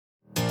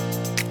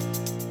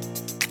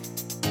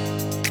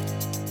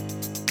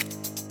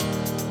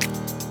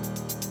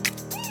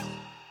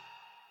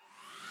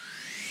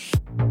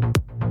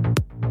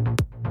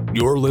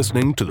You're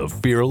listening to the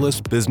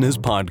Fearless Business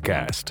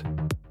Podcast.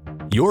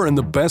 You're in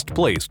the best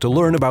place to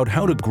learn about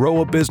how to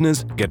grow a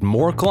business, get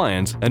more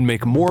clients, and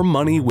make more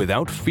money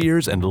without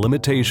fears and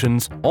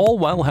limitations, all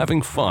while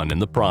having fun in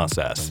the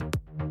process.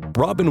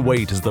 Robin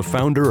Waite is the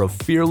founder of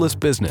Fearless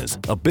Business,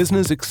 a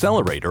business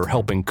accelerator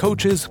helping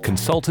coaches,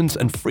 consultants,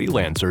 and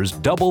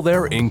freelancers double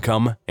their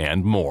income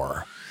and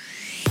more.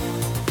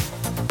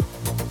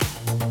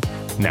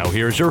 Now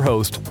here's your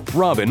host,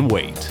 Robin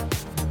Waite.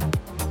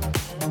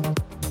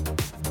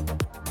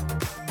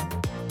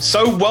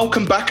 So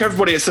welcome back,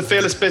 everybody. It's the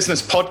Fearless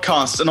Business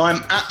Podcast, and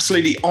I'm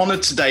absolutely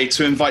honored today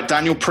to invite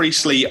Daniel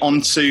Priestley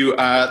onto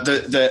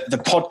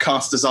the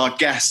podcast as our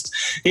guest.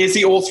 He is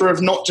the author of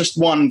not just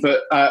one,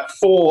 but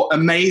 4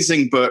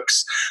 amazing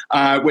books,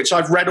 which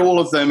I've read all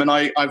of them,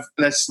 and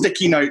there's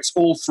sticky notes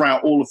all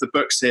throughout all of the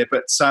books here.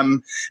 But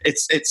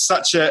it's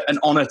such an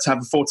honor to have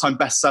a 4-time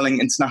best-selling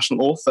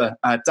international author.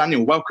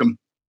 Daniel, welcome.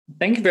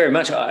 Thank you very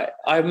much.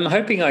 I'm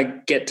hoping I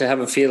get to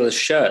have a Fearless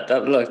shirt.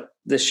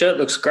 The shirt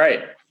looks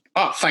great.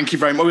 Oh, thank you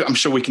very much. I'm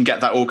sure we can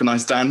get that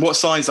organised, Dan. What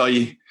size are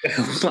you?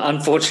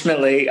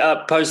 Unfortunately,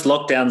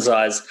 post-lockdown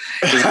size.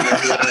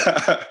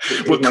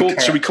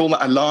 Should we call that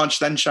a large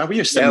then, shall we?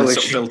 You're similar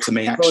sort of build to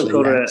me, actually.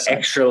 We'll call it an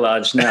extra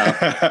large now.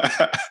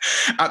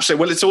 Absolutely.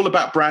 Well, it's all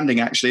about branding,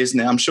 actually, isn't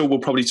it? I'm sure we'll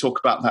probably talk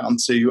about that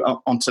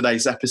on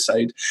today's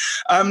episode.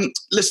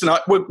 Listen,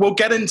 we'll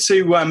get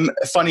into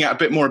finding out a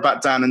bit more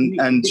about Dan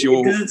and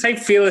your... Does it say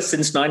Fearless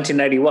since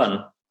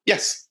 1981?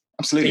 Yes.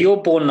 Absolutely. So you're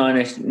born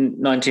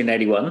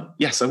 1981.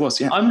 Yes, I was.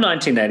 Yeah, I'm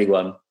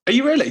 1981. Are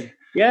you really?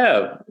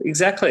 Yeah,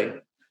 exactly.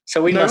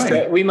 So we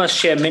must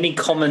share many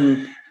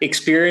common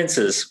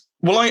experiences.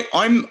 Well,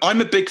 I'm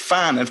a big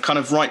fan of kind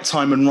of right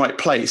time and right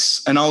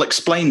place, and I'll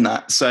explain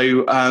that.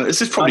 So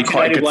this is probably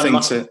quite a good thing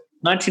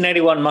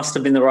 1981 must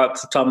have been the right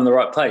time and the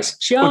right place.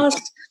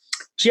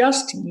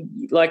 Just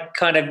like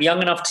kind of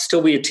young enough to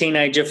still be a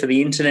teenager for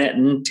the internet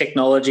and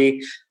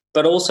technology,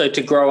 but also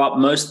to grow up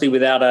mostly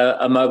without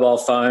a mobile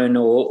phone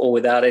or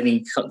without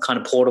any kind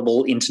of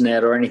portable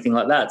internet or anything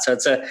like that. So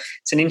it's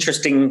an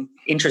interesting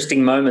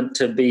moment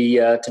to be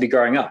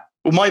growing up.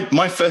 Well,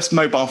 my first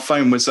mobile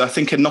phone was, I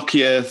think, a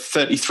Nokia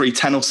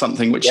 3310 or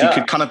something, which you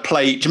could kind of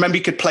play. Do you remember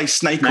you could play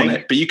Snake on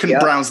it, but you couldn't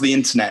browse the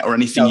internet or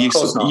anything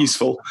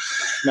useful?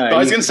 No, but I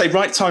was going to say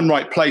right time,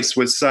 right place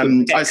was, I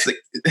was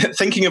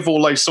thinking of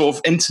all those sort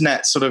of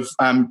internet sort of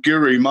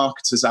guru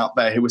marketers out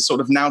there who were sort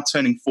of now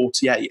turning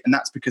 48, and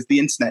that's because the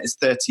internet is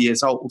 30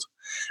 years old.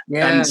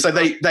 Yeah. And so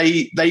they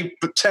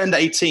turned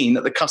 18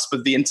 at the cusp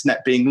of the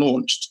internet being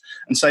launched.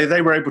 And so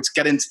they were able to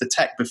get into the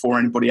tech before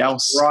anybody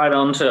else. Right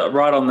on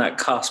that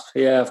cusp.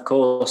 Yeah, of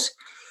course.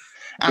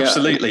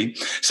 Absolutely.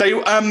 Yeah. So,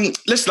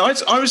 listen,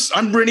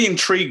 I'm really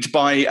intrigued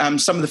by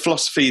some of the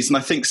philosophies, and I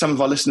think some of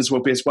our listeners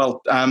will be as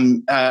well,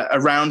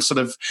 around sort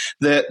of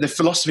the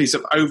philosophies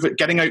of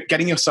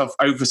getting yourself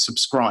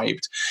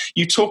oversubscribed.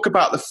 You talk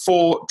about the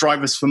 4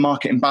 drivers for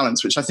market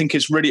imbalance, which I think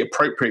is really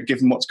appropriate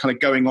given what's kind of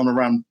going on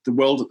around the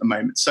world at the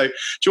moment. So, do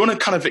you want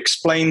to kind of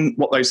explain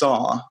what those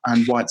are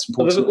and why it's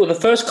important? Well, the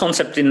first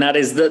concept in that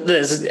is that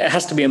it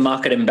has to be a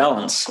market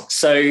imbalance.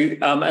 So,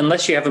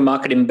 unless you have a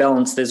market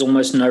imbalance, there's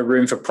almost no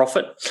room for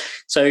profit.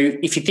 So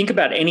if you think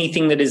about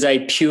anything that is a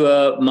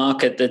pure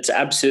market that's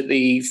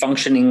absolutely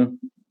functioning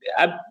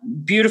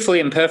beautifully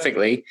and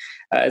perfectly,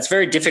 it's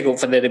very difficult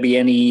for there to be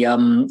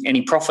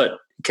any profit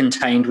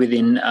contained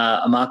within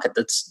a market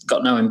that's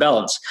got no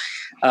imbalance.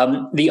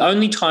 The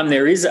only time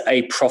there is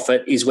a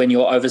profit is when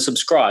you're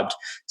oversubscribed.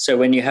 So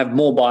when you have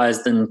more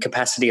buyers than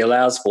capacity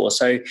allows for.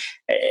 So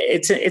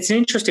it's an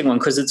interesting one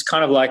because it's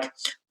kind of like,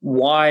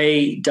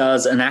 why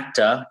does an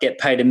actor get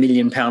paid £1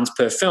 million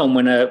per film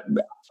when a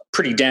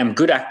pretty damn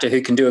good actor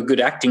who can do a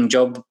good acting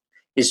job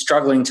is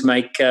struggling to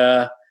make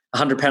 £100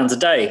 a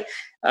day?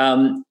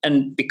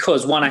 And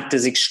because one actor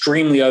is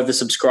extremely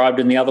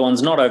oversubscribed and the other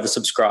one's not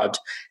oversubscribed.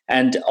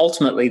 And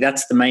ultimately,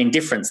 that's the main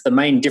difference. The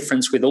main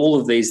difference with all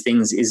of these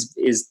things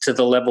is to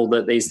the level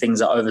that these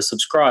things are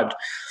oversubscribed.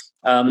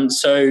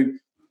 So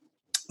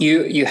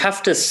you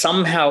have to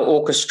somehow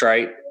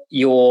orchestrate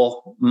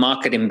your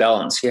market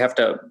imbalance. You have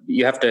to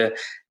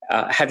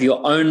have your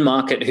own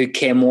market who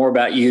care more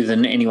about you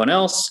than anyone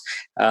else.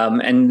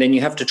 And then you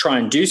have to try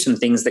and do some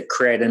things that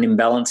create an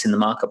imbalance in the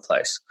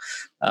marketplace.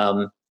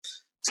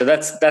 So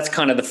that's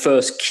kind of the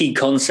first key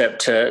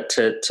concept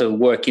to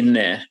work in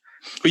there.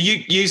 But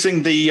you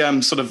using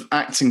the sort of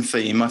acting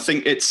theme, I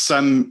think it's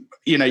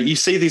you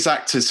see these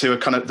actors who are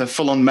kind of the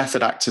full-on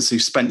method actors who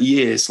spent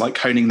years like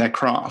honing their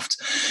craft,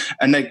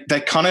 and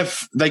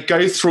they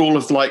go through all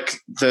of like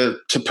to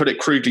put it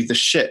crudely, the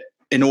shit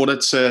in order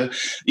to,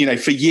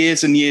 for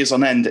years and years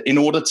on end, in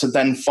order to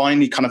then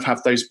finally kind of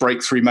have those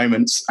breakthrough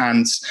moments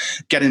and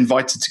get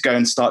invited to go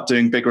and start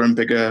doing bigger and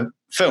bigger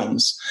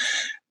films.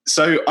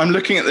 So I'm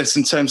looking at this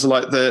in terms of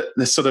like the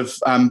sort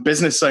of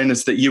business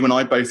owners that you and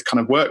I both kind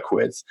of work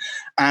with.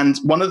 And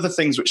one of the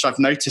things which I've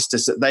noticed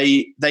is that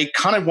they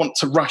kind of want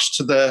to rush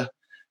to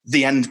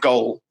the end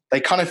goal. they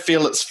kind of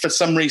feel it's for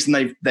some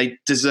reason they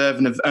deserve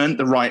and have earned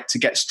the right to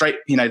get straight,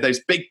 those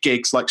big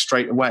gigs like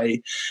straight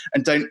away,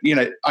 and don't,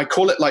 I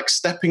call it like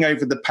stepping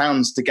over the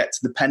pounds to get to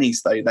the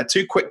pennies though. They're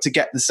too quick to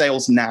get the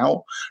sales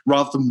now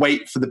rather than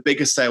wait for the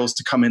bigger sales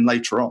to come in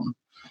later on.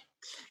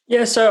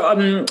 Yeah,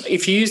 so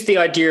if you use the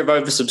idea of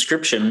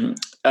oversubscription,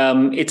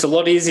 it's a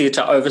lot easier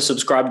to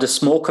oversubscribe to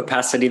small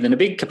capacity than a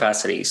big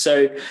capacity.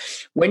 So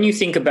when you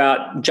think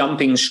about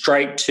jumping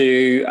straight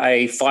to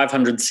a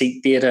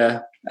 500-seat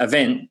theatre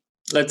event,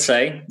 let's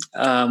say,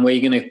 where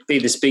you're going to be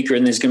the speaker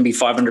and there's going to be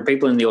 500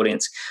 people in the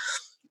audience,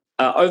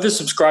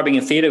 oversubscribing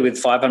a theatre with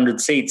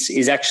 500 seats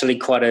is actually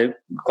quite a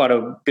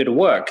bit of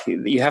work.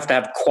 You have to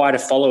have quite a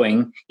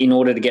following in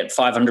order to get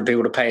 500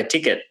 people to pay a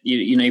ticket.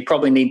 You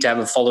probably need to have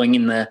a following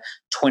in the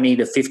 20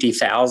 to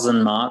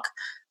 50,000 mark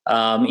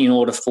in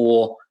order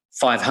for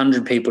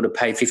 500 people to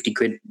pay 50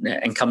 quid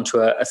and come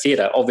to a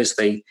theatre,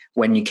 obviously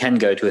when you can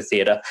go to a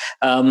theatre.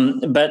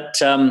 But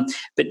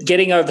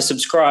getting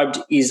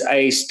oversubscribed is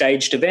a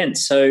staged event.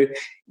 So,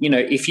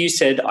 if you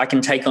said I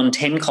can take on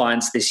 10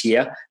 clients this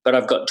year, but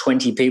I've got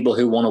 20 people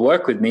who want to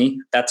work with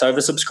me, that's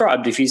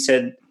oversubscribed. If you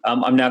said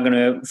I'm now going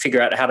to figure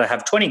out how to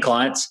have 20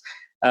 clients,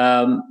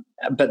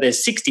 but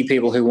there's 60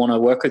 people who want to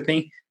work with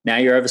me, now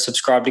you're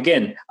oversubscribed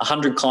again.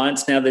 100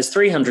 clients, now there's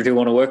 300 who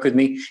want to work with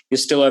me, you're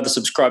still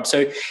oversubscribed.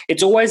 So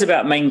it's always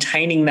about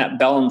maintaining that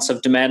balance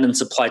of demand and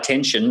supply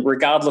tension,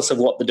 regardless of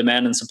what the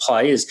demand and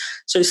supply is.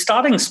 So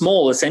starting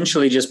small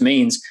essentially just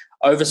means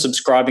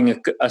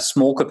oversubscribing a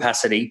small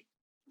capacity,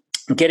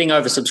 getting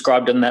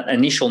oversubscribed in that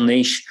initial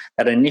niche,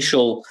 that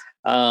initial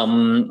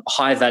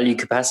high value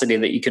capacity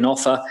that you can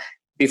offer,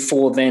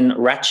 before then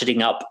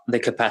ratcheting up the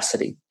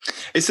capacity.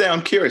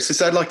 I'm curious, is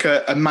there like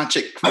a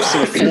magic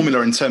sort of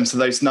formula in terms of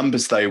those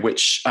numbers though,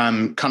 which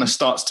kind of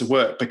starts to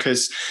work?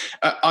 Because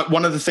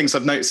one of the things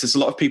I've noticed is a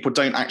lot of people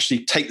don't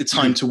actually take the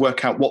time to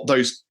work out what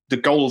the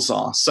goals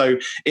are. So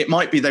it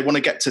might be they want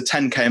to get to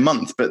 10K a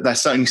month, but they're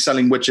only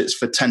selling widgets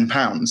for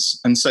 £10.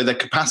 And so their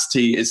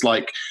capacity is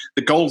like,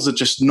 the goals are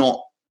just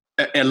not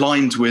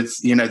aligned with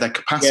their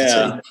capacity.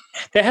 Yeah.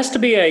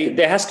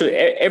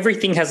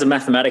 Everything has a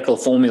mathematical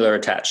formula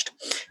attached.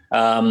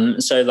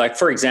 So like,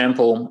 for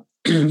example,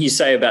 you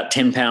say about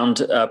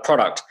 £10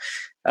 product,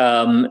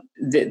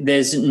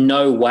 there's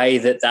no way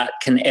that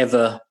can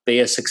ever be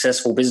a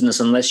successful business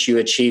unless you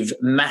achieve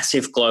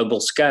massive global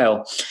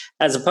scale,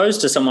 as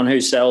opposed to someone who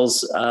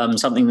sells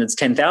something that's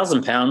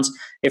 £10,000.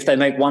 If they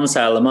make one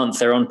sale a month,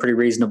 they're on pretty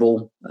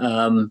reasonable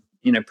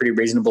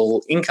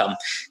income.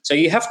 So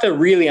you have to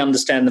really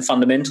understand the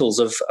fundamentals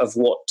of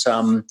what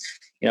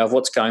of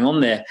what's going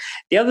on there.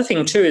 The other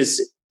thing too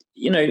is,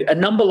 a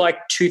number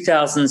like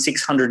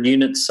 2,600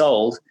 units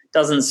sold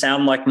doesn't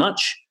sound like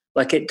much.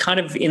 Like it kind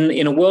of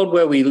in a world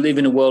where we live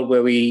in a world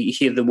where we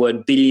hear the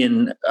word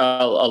billion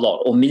a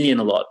lot or million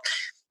a lot,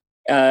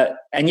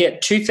 and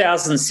yet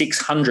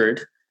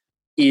 2,600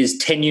 is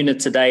 10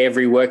 units a day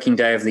every working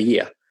day of the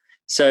year.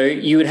 So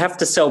you would have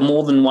to sell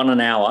more than one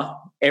an hour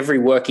every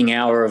working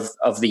hour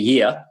of the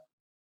year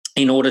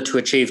in order to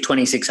achieve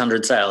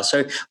 2,600 sales.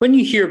 So when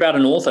you hear about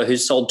an author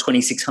who's sold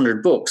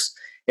 2,600 books,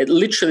 it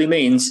literally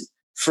means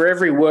for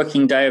every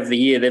working day of the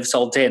year, they've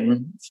sold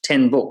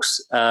 10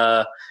 books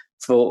for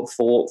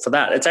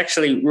that. It's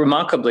actually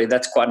remarkably,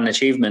 that's quite an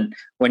achievement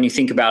when you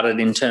think about it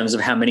in terms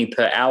of how many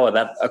per hour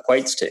that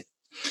equates to.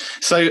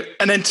 So,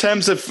 and in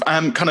terms of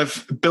kind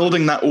of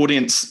building that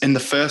audience in the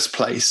first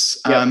place,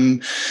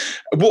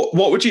 what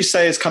would you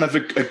say is kind of a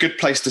good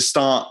place to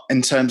start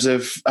in terms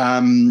of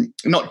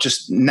not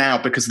just now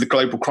because of the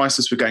global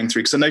crisis we're going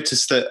through? Because I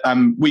noticed that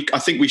I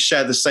think we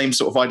share the same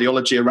sort of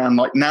ideology around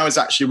like now is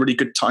actually a really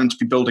good time to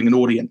be building an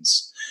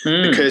audience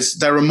because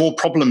there are more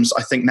problems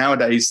I think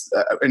nowadays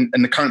in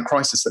the current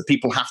crisis that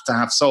people have to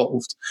have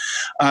solved.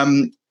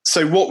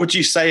 So what would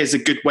you say is a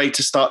good way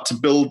to start to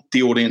build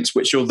the audience,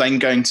 which you're then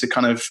going to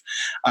kind of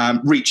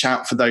reach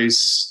out for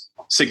those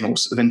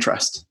signals of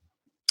interest?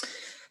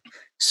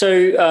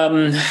 So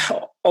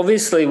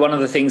obviously one of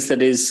the things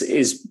that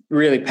is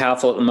really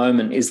powerful at the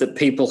moment is that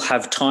people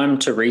have time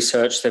to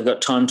research. They've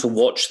got time to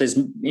watch. There's,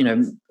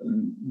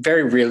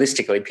 very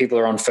realistically, people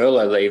are on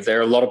furlough leave. There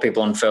are a lot of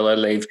people on furlough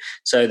leave.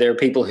 So there are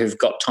people who've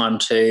got time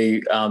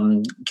to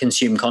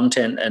consume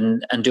content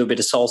and do a bit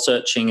of soul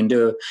searching and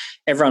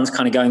everyone's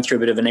kind of going through a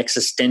bit of an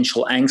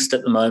existential angst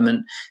at the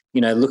moment,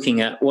 looking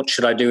at what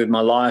should I do with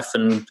my life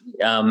and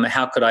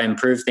how could I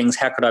improve things?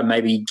 How could I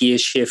maybe gear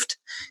shift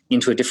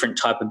into a different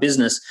type of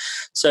business?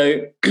 So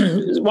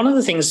one of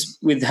the things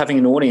with having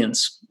an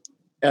audience,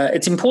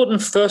 it's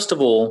important, first of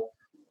all,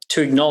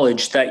 to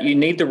acknowledge that you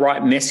need the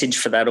right message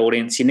for that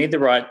audience. You need the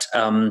right,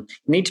 you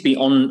need to be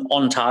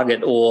on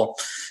target or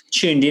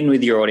tuned in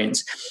with your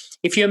audience.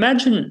 If you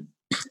imagine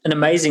an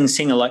amazing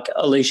singer like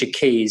Alicia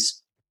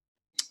Keys,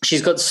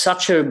 she's got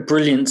such a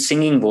brilliant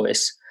singing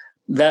voice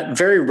that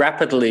very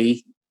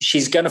rapidly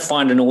she's going to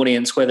find an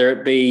audience, whether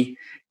it be,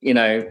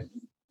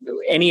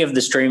 any of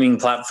the streaming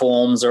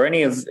platforms or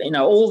any of,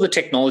 all the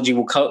technology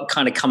will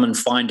kind of come and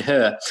find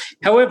her.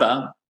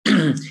 However,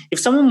 if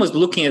someone was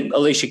looking at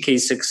Alicia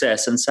Keys'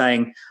 success and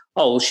saying,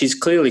 oh, she's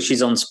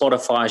on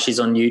Spotify, she's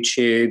on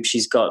YouTube,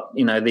 she's got,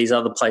 these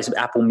other places,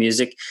 Apple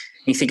Music.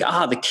 And you think,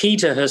 the key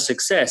to her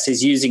success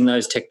is using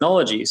those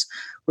technologies.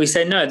 We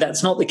say, no,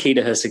 that's not the key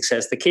to her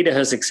success. The key to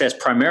her success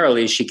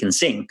primarily is she can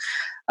sing.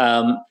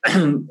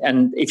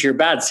 And if you're a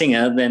bad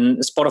singer, then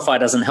Spotify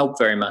doesn't help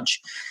very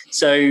much.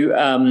 So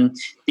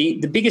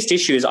the biggest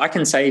issue is I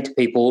can say to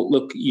people,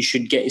 look, you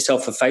should get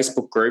yourself a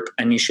Facebook group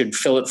and you should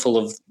fill it full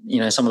of,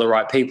 some of the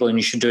right people, and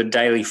you should do a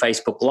daily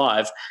Facebook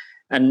Live.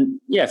 And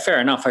yeah, fair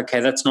enough. Okay,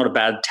 that's not a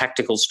bad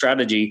tactical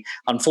strategy.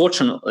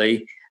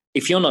 Unfortunately,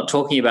 if you're not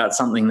talking about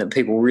something that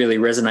people really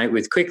resonate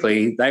with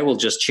quickly, they will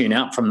just tune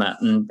out from that,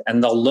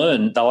 and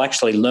they'll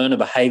actually learn a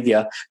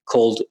behavior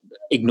called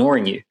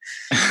ignoring you.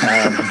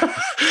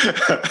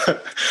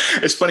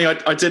 It's funny.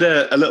 I did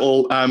a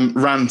little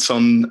rant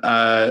on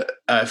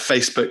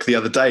Facebook the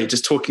other day,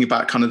 just talking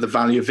about kind of the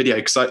value of video,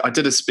 because I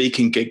did a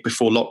speaking gig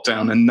before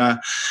lockdown, and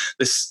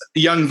this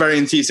young, very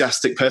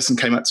enthusiastic person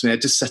came up to me. I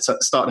just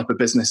started up a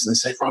business, and they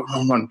said,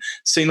 Ron,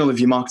 seeing all of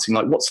your marketing,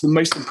 like, what's the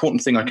most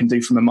important thing I can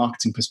do from a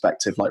marketing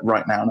perspective, like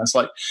right now? And I was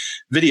like,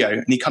 video.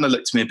 And he kind of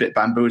looked at me a bit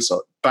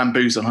bamboozled.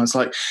 I was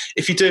like,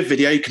 if you do a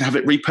video, you can have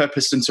it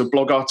repurposed into a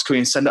blog article,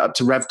 and send it up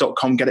to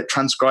rev.com, get it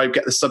transcribed,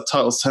 get the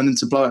subtitles turned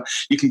into blog.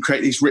 You can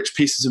create these rich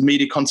pieces of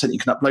media content. You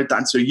can upload that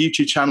into a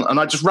YouTube channel. And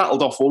I just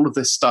rattled off all of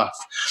this stuff.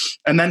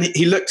 And then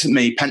he looked at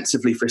me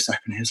pensively for a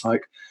second. He was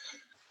like,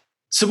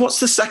 so what's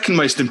the second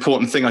most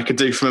important thing I could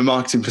do from a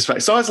marketing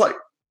perspective? So I was like,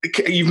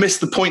 you've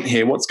missed the point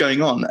here. What's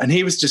going on? And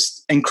he was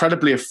just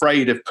incredibly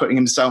afraid of putting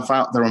himself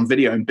out there on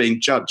video and being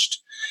judged.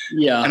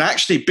 Yeah. And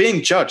actually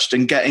being judged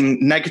and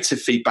getting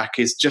negative feedback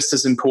is just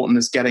as important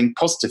as getting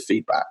positive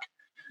feedback.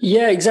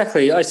 Yeah,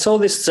 exactly. I saw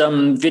this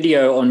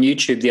video on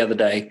YouTube the other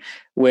day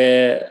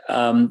where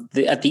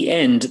at the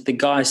end, the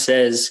guy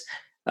says,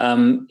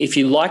 if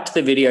you liked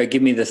the video,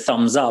 give me the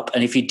thumbs up.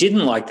 And if you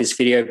didn't like this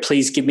video,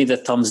 please give me the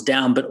thumbs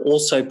down, but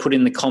also put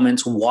in the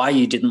comments why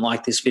you didn't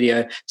like this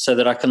video so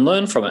that I can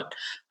learn from it.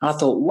 And I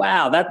thought,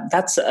 wow,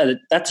 that's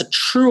a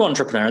true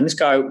entrepreneur. And this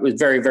guy was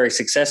very, very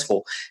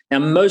successful. Now,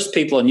 most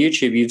people on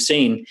YouTube, you've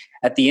seen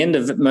at the end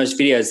of most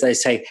videos, they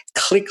say,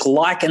 click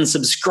like and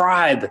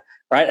subscribe,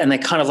 right? And they're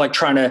kind of like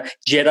trying to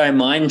Jedi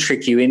mind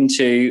trick you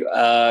into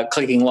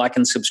clicking like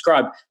and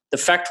subscribe. The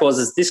fact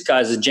is this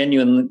guy's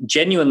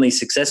genuinely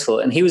successful,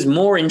 and he was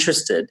more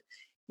interested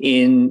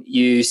in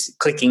you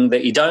clicking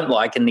that you don't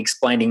like and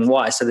explaining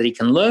why so that he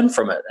can learn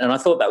from it. And I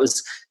thought that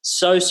was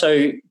so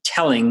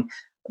telling,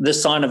 the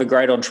sign of a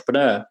great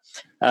entrepreneur.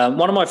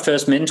 One of my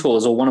first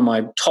mentors, or one of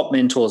my top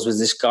mentors, was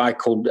this guy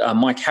called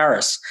Mike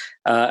Harris.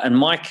 And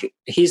Mike,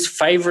 his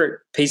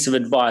favorite piece of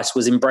advice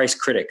was embrace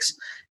critics.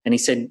 And he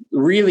said,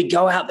 really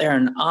go out there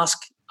and ask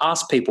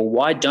people,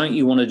 why don't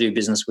you want to do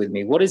business with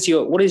me? What is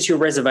your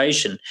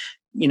reservation?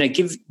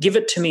 Give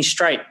it to me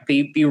straight.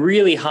 Be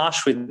really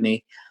harsh with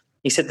me.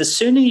 He said, the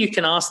sooner you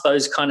can ask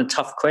those kind of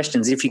tough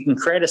questions, if you can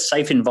create a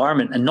safe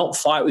environment and not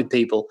fight with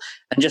people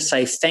and just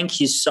say, thank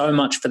you so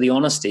much for the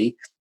honesty,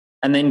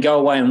 and then go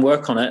away and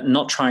work on it and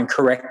not try and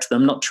correct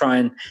them, not try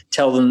and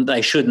tell them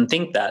they shouldn't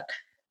think that.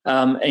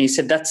 And he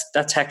said,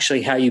 that's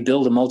actually how you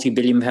build a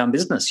multi-billion pound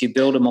business. You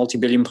build a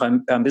multi-billion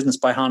pound business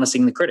by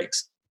harnessing the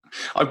critics.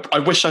 I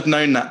wish I'd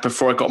known that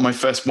before I got my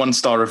first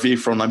 1-star review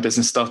for Online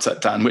Business Startup,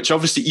 Dan, which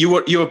obviously you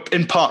were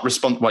in part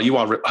responsible. You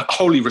are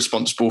wholly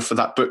responsible for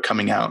that book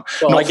coming out.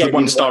 Well, not for the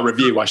 1-star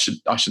review. I should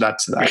add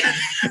to that.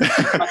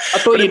 I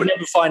thought you'd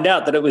never find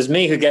out that it was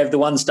me who gave the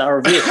 1-star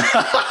review.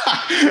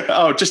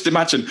 Oh, just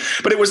imagine.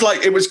 But it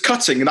was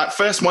cutting. And that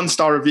first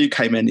 1-star review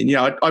came in.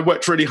 And I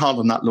worked really hard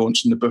on that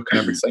launch and the book and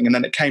everything. And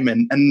then it came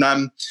in. And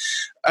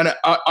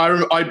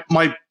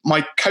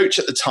my coach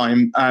at the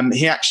time,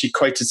 he actually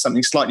quoted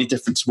something slightly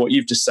different to what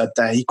you've just said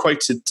there. He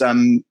quoted, do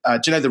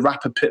you know the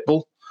rapper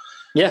Pitbull?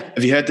 Yeah.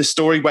 Have you heard this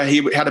story where he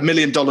had $1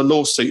 million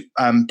lawsuit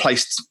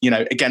placed,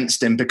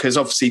 against him because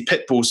obviously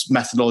Pitbull's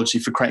methodology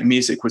for creating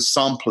music was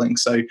sampling.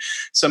 So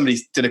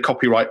somebody did a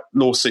copyright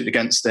lawsuit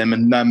against him,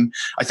 and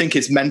I think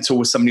his mentor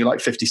was somebody like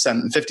 50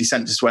 Cent, and 50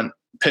 Cent just went,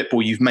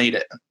 "Pitbull, you've made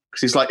it."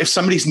 Because he's like, if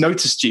somebody's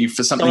noticed you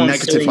for something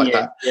negative like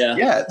that,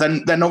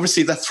 then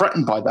obviously they're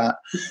threatened by that.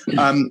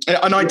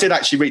 And I did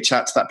actually reach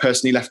out to that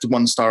person. He left a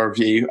 1-star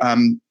review.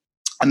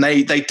 And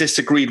they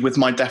disagreed with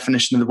my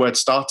definition of the word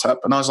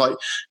startup. And I was like,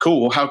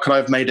 cool, well, how could I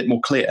have made it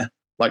more clear?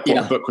 Like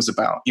what the book was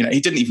about. He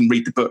didn't even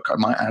read the book, I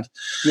might add.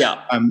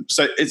 Yeah.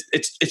 So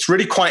it's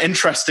really quite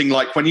interesting.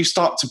 Like when you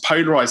start to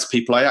polarize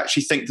people, I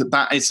actually think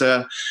that's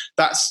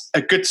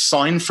a good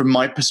sign from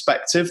my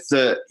perspective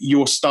that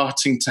you're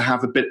starting to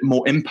have a bit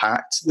more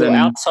impact. You're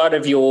outside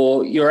of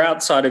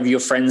your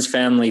friends,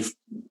 family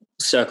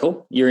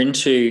circle. You're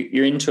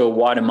into a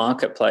wider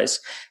marketplace,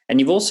 and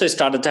you've also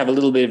started to have a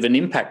little bit of an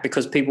impact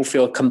because people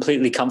feel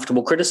completely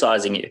comfortable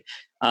criticizing you.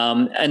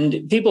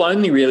 And people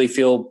only really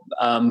feel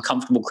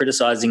comfortable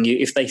criticizing you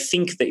if they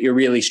think that you're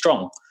really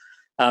strong.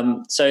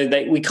 So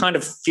we kind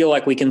of feel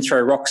like we can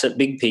throw rocks at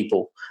big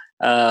people.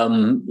 We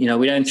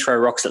don't throw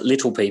rocks at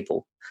little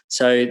people.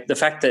 So the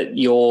fact that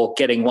you're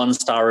getting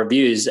 1-star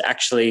reviews,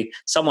 actually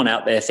someone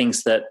out there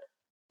thinks that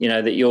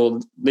that you're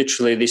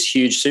literally this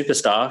huge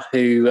superstar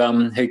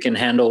who can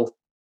handle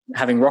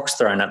having rocks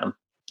thrown at them.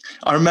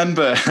 I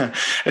remember,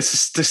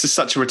 this is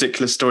such a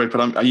ridiculous story,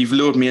 but you've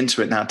lured me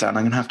into it now, Dan.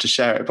 I'm going to have to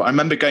share it. But I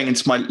remember going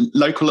into my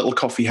local little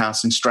coffee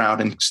house in Stroud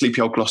in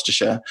sleepy old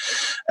Gloucestershire.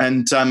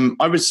 And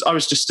I was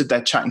just stood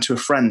there chatting to a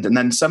friend. And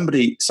then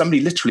somebody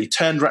literally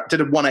turned around,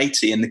 did a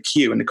 180 in the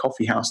queue in the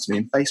coffee house to me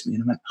and faced me.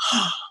 And I went,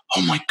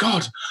 oh my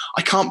God,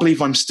 I can't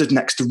believe I'm stood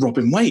next to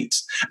Robin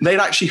Waite. And they'd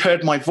actually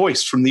heard my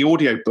voice from the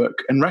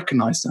audiobook and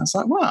recognized it. I was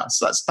like, wow,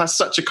 that's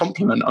such a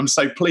compliment. I'm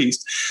so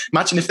pleased.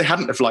 Imagine if they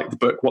hadn't have liked the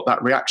book, what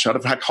that reaction, I'd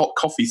have had hot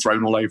coffee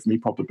thrown all over me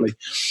probably.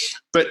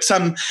 But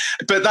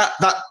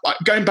that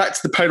going back to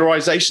the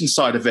polarization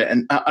side of it,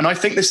 and I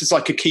think this is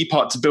like a key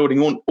part to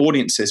building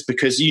audiences,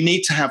 because you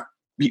need to have,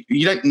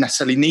 you don't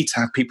necessarily need to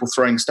have people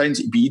throwing stones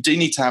at you, but you do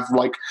need to have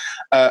like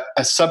a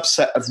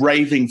subset of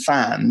raving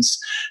fans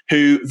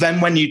who then,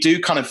 when you do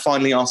kind of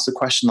finally ask the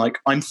question, like,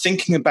 I'm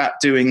thinking about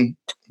doing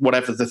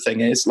whatever the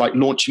thing is, like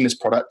launching this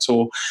product,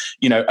 or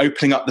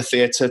opening up the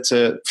theatre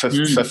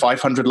for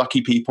 500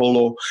 lucky people,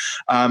 or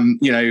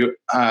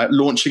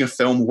launching a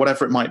film, or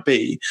whatever it might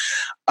be.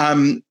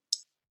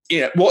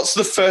 What's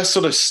the first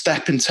sort of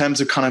step in terms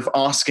of kind of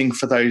asking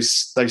for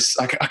those I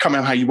can't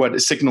remember how you word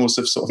it, signals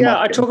of sort of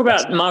I talk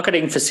about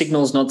marketing for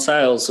signals, not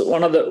sales.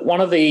 One of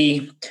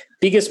the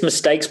biggest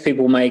mistakes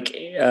people make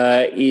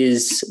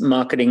is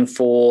marketing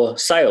for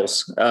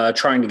sales,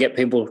 trying to get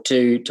people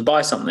to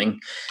buy something.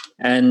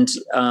 And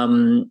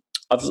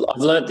I've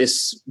learned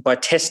this by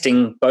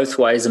testing both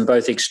ways and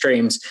both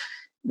extremes.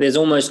 There's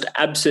almost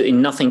absolutely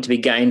nothing to be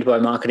gained by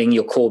marketing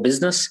your core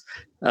business.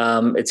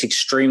 It's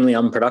extremely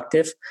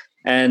unproductive.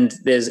 And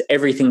there's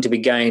everything to be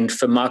gained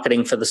for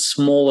marketing for the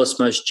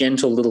smallest, most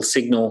gentle little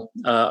signal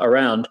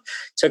around.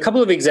 So a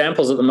couple of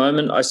examples at the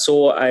moment. I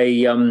saw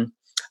a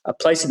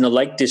place in the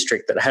Lake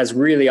District that has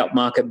really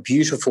upmarket,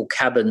 beautiful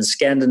cabins,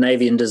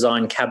 Scandinavian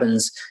design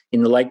cabins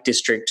in the Lake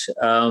District.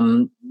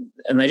 And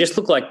they just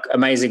look like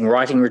amazing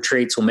writing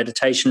retreats or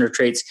meditation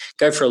retreats.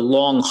 Go for a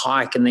long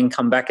hike and then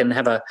come back and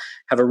have a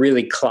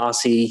really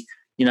classy,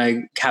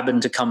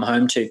 cabin to come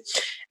home to.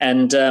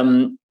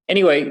 And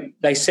anyway,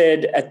 they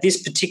said at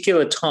this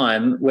particular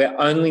time, we're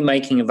only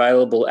making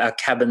available our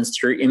cabins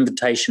through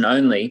invitation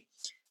only.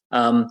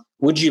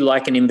 Would you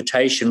like an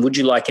invitation? Would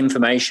you like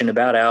information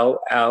about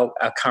our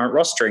current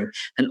rostering?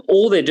 And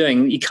all they're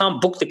doing, you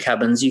can't book the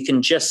cabins. You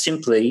can just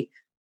simply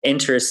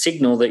enter a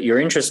signal that you're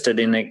interested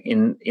in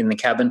the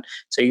cabin.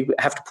 So you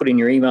have to put in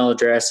your email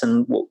address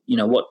and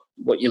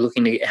what you're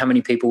looking to get, how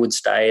many people would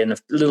stay, and a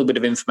little bit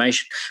of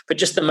information, but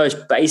just the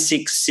most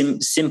basic,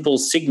 simple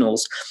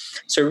signals.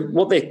 So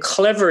what they're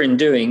clever in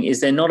doing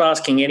is they're not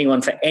asking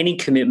anyone for any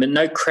commitment,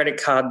 no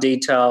credit card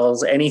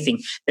details, anything.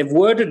 They've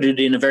worded it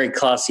in a very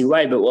classy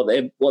way, but what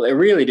they're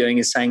really doing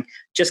is saying,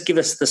 just give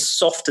us the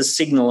softest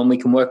signal and we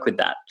can work with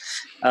that.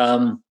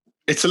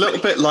 It's a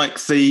little bit like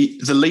the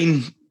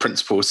lean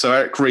principle. So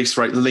Eric Ries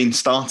wrote The Lean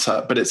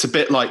Startup, but it's a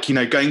bit like,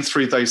 going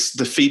through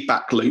the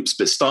feedback loops,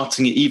 but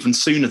starting it even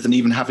sooner than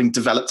even having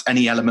developed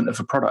any element of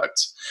a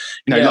product.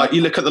 Like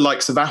you look at the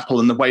likes of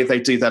Apple and the way they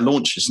do their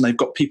launches, and they've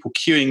got people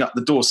queuing up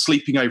the door,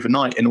 sleeping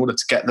overnight in order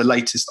to get the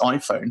latest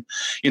iPhone,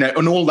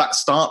 and all that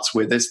starts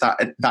with is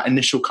that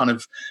initial kind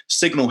of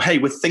signal. Hey,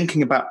 we're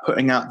thinking about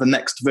putting out the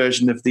next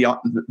version of the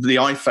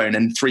iPhone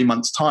in 3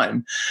 months'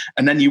 time.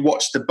 And then you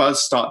watch the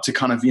buzz start to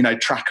kind of,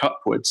 track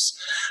upwards.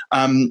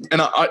 And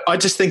I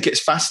just think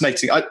it's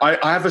fascinating. I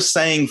have a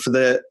saying for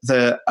the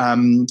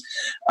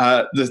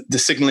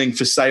signaling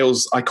for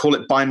sales. I call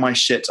it buy my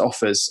shit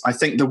offers. I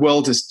think the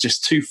world is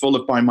just too full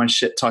of buy my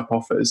shit type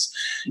offers,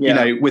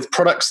 with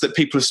products that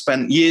people have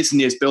spent years and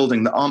years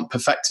building that aren't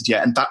perfected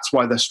yet. And that's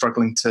why they're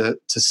struggling to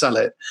sell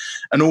it.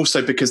 And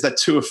also because they're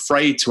too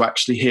afraid to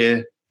actually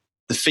hear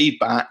the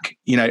feedback,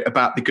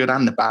 about the good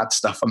and the bad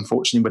stuff,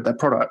 unfortunately, with their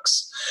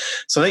products.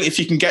 So I think if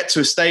you can get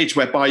to a stage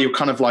whereby you're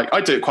kind of like, I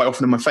do it quite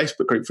often in my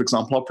Facebook group, for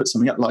example, I'll put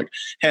something up like,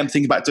 hey, I'm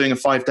thinking about doing a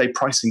 5-day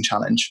pricing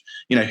challenge.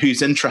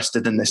 Who's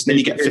interested in this? And then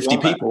you get 50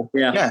 people.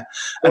 Yeah.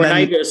 Or an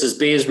A versus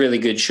B is really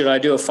good. Should I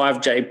do a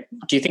 5-day?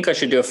 Do you think I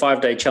should do a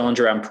 5-day challenge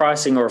around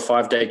pricing or a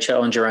 5-day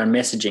challenge around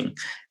messaging?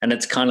 And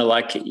it's kind of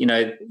like,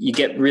 you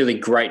get really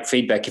great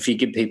feedback if you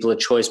give people a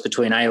choice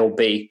between A or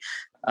B.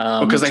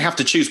 Because they have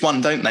to choose one,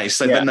 don't they?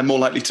 So then they're more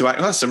likely to act.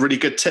 Oh, that's a really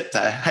good tip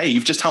there. Hey,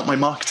 you've just helped my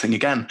marketing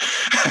again.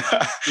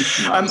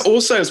 Nice.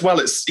 Also, as well,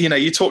 it's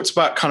you talked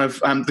about kind of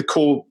the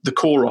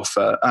core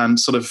offer,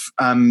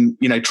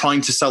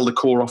 trying to sell the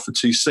core offer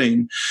too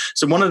soon.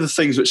 So one of the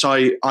things which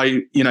I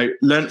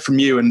learned from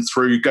you and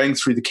through going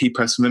through the key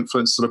person of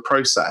influence sort of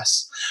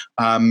process,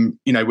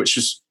 which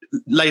is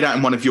laid out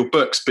in one of your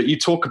books, but you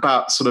talk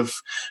about sort of,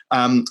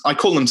 I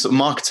call them sort of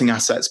marketing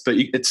assets, but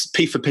it's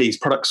P for Ps,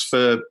 product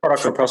for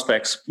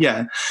prospects.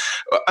 Yeah.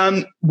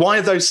 Why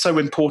are those so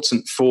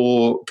important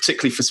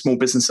particularly for small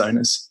business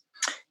owners?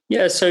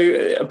 Yeah,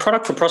 so a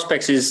product for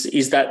prospects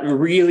is that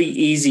really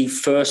easy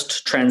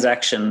first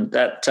transaction,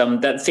 that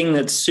thing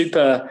that's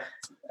super,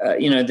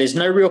 there's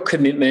no real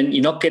commitment.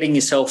 You're not getting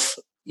yourself,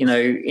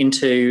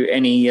 into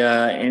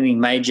any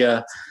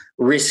major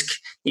risk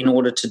in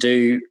order to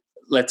do,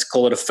 let's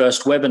call it a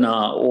first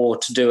webinar, or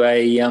to do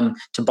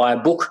to buy a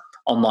book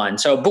online.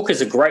 So a book is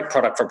a great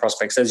product for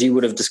prospects, as you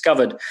would have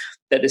discovered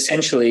that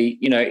essentially,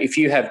 if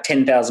you have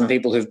 10,000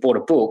 people who've bought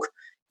a book,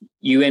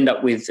 you end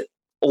up with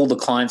all the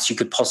clients you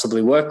could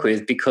possibly work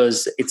with,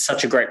 because it's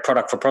such a great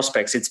product for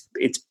prospects.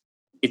 It's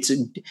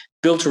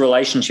built a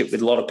relationship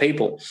with a lot of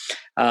people.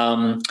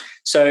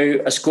 So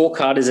a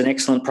scorecard is an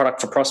excellent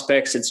product for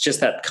prospects. It's just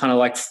that kind of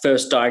like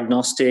first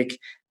diagnostic.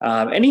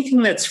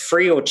 Anything that's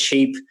free or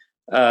cheap,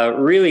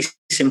 really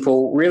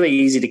simple, really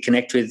easy to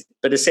connect with,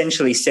 but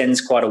essentially sends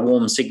quite a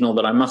warm signal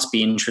that I must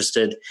be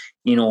interested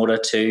in order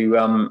to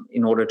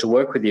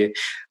work with you.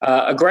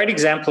 A great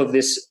example of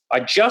this I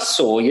just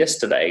saw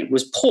yesterday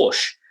was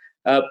Porsche.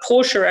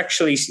 Porsche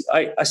actually,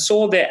 I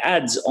saw their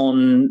ads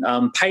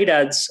on paid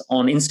ads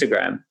on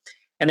Instagram,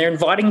 and they're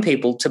inviting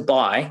people to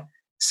buy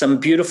some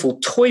beautiful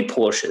toy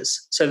Porsches.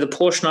 So the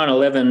Porsche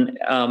 911,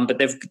 but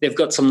they've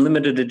got some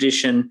limited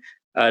edition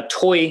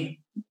toy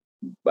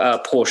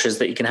Porsches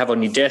that you can have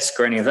on your desk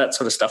or any of that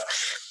sort of stuff.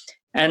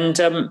 And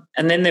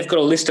then they've got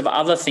a list of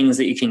other things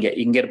that you can get.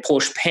 You can get a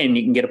Porsche pen,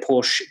 you can get a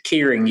Porsche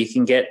keyring, you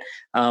can get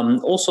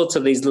all sorts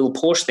of these little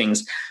Porsche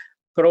things.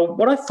 But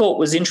what I thought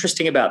was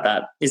interesting about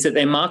that is that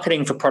they're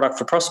marketing for product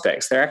for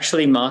prospects. They're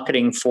actually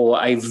marketing for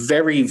a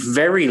very,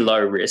 very low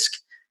risk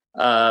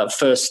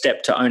first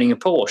step to owning a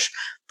Porsche.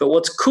 But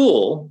what's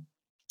cool,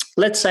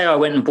 let's say I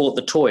went and bought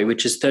the toy,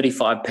 which is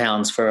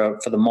 £35 for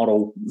the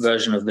model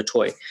version of the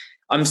toy.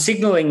 I'm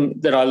signaling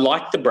that I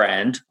like the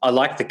brand, I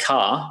like the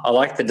car, I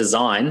like the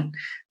design.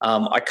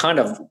 I kind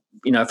of,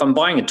 if I'm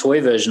buying a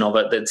toy version of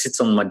it that sits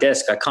on my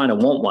desk, I kind of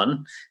want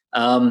one.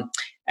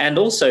 And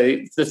also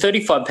the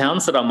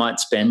 £35 that I might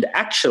spend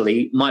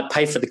actually might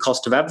pay for the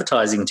cost of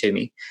advertising to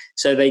me.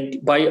 So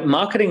by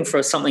marketing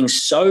for something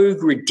so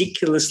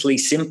ridiculously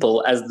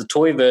simple as the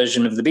toy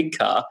version of the big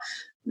car,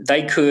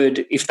 they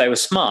could, if they were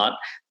smart,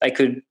 they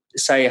could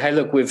say, hey,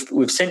 look,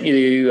 we've sent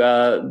you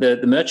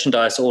the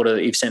merchandise order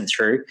that you've sent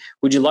through.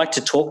 Would you like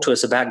to talk to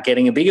us about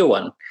getting a bigger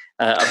one,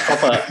 a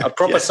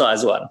proper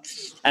size one?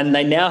 And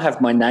they now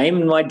have my name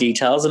and my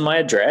details and my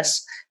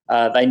address.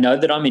 They know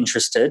that I'm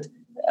interested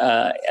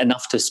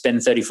enough to spend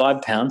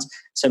 £35.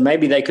 So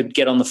maybe they could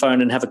get on the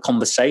phone and have a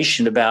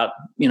conversation about,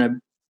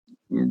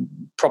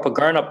 proper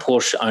grown-up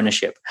Porsche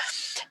ownership.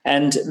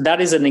 And that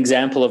is an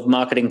example of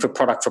marketing for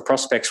product for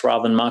prospects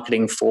rather than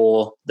marketing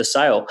for the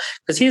sale.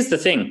 Because here's the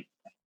thing.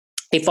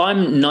 If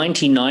I'm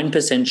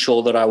 99%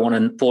 sure that I want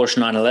a Porsche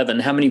 911,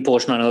 how many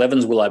Porsche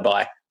 911s will I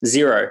buy?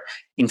 0.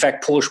 In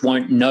fact, Porsche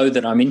won't know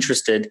that I'm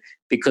interested,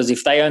 because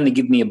if they only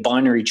give me a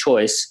binary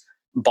choice,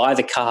 buy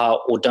the car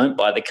or don't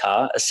buy the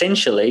car,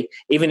 essentially,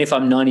 even if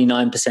I'm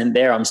 99%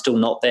 there, I'm still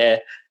not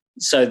there.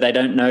 So they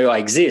don't know I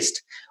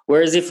exist.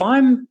 Whereas if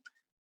I'm,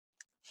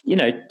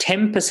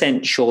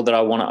 10% sure that I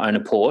want to own a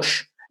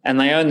Porsche and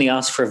they only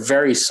ask for a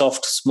very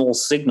soft, small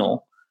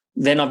signal,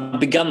 then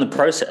I've begun the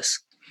process.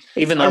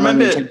 Even though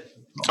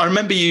I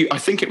remember you, I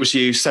think it was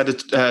you,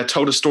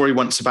 told a story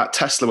once about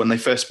Tesla when they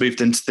first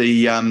moved into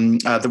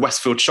the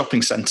Westfield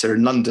shopping centre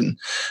in London.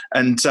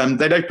 And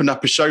they'd opened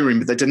up a showroom,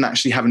 but they didn't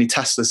actually have any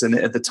Teslas in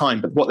it at the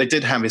time. But what they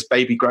did have is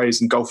baby grows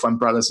and golf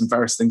umbrellas and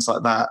various things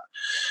like that.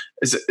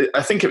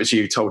 I think it was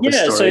you told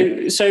this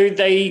story. So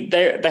they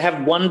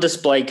have one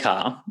display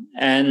car,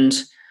 and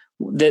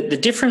the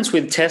difference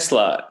with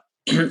Tesla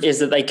is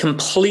that they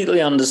completely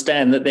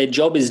understand that their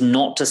job is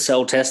not to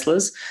sell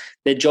Teslas.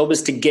 Their job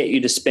is to get you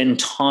to spend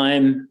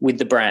time with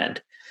the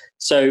brand.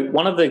 So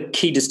one of the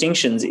key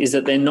distinctions is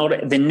that they're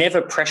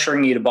never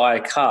pressuring you to buy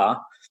a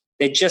car.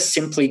 They're just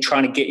simply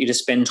trying to get you to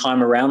spend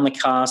time around the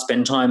car,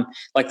 spend time,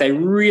 like they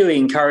really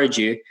encourage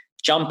you,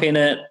 jump in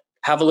it,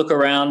 have a look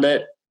around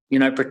it.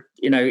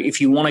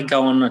 If you want to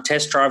go on a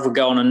test drive, we'll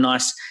go on a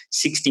nice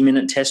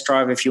 60-minute test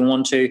drive if you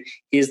want to.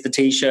 Here's the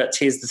T-shirts,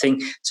 here's the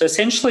thing. So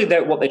essentially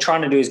what they're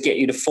trying to do is get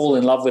you to fall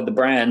in love with the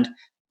brand.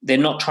 They're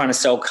not trying to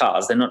sell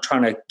cars. They're not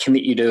trying to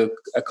commit you to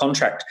a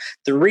contract.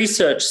 The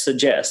research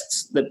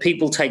suggests that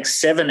people take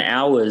 7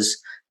 hours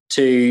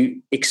to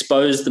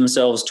expose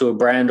themselves to a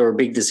brand or a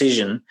big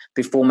decision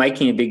before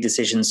making a big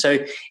decision. So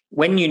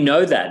when you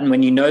know that, and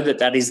when you know that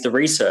that is the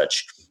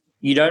research,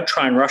 you don't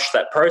try and rush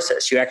that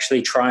process. You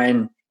actually try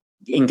and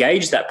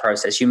engage that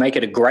process. You make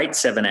it a great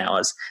 7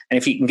 hours. And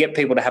if you can get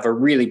people to have a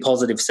really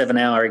positive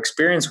 7-hour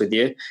experience with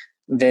you,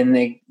 then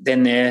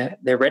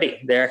they're ready.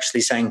 They're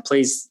actually saying,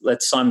 please,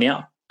 let's sign me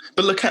up.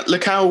 But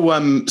look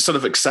how sort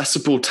of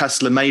accessible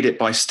Tesla made it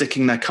by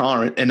sticking their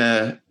car in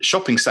a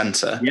shopping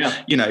centre.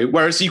 Yeah.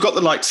 Whereas you've got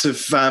the likes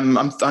of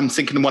I'm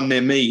thinking of one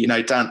near me.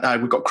 Down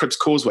we've got Cribbs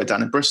Causeway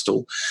down in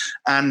Bristol,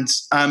 and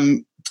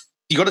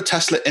you got a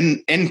Tesla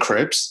in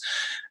Cribbs.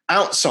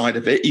 Outside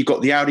of it, you've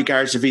got the Audi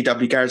garage, the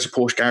VW garage, the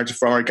Porsche garage, the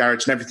Ferrari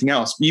garage, and everything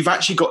else. You've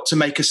actually got to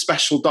make a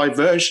special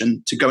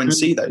diversion to go and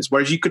see those.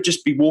 Whereas you could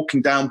just be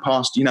walking down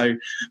past,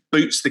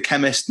 Boots, the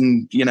chemist,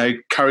 and,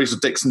 Currys or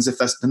Dixon's, if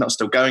they're not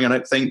still going, I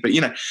don't think. But,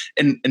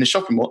 in a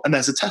shopping mall, and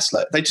there's a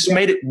Tesla. They just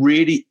made it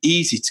really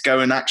easy to go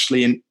and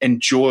actually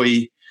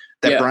enjoy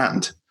their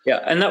brand.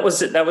 Yeah, and that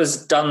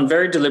was done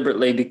very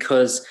deliberately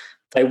because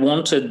They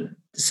wanted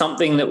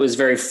something that was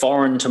very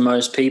foreign to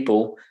most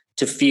people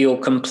to feel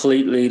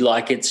completely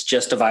like it's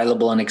just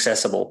available and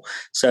accessible.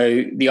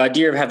 So the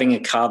idea of having a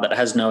car that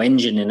has no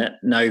engine in it,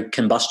 no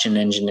combustion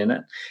engine in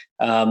it,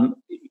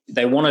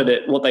 they wanted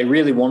it. What they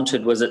really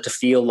wanted was it to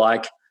feel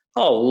like,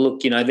 oh,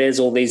 look, there's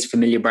all these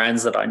familiar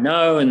brands that I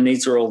know, and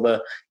these are all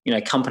the,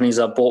 companies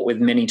I've bought with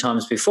many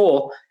times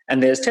before,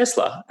 and there's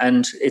Tesla,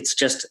 and it's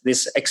just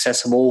this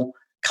accessible,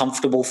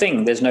 comfortable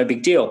thing. There's no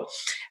big deal.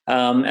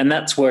 And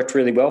that's worked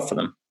really well for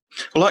them.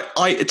 Well,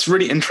 it's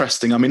really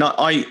interesting. I mean,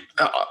 I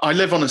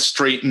live on a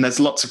street and there's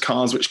lots of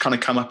cars which kind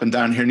of come up and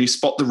down here, and you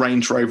spot the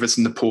Range Rovers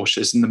and the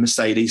Porsches and the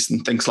Mercedes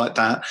and things like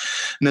that.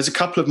 And there's a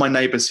couple of my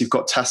neighbors who've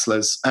got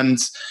Teslas, and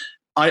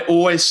I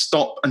always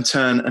stop and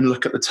turn and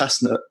look at the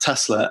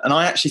Tesla. And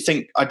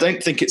I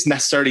don't think it's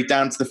necessarily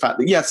down to the fact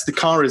that, yes, the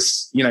car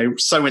is,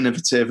 so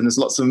innovative and there's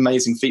lots of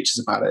amazing features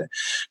about it.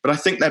 But I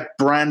think their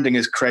branding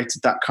has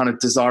created that kind of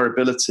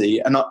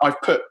desirability. And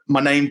I've put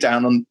my name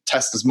down on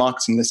Tesla's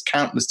marketing list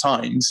countless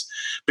times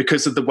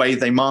because of the way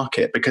they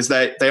market, because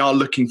they are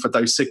looking for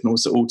those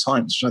signals at all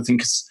times, which I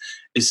think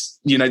is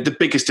the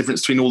biggest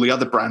difference between all the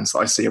other brands that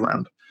I see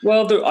around.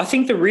 Well, I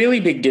think the really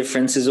big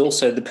difference is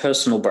also the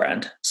personal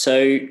brand.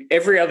 So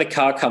every other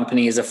car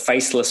company is a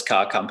faceless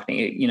car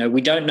company.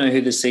 We don't know who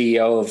the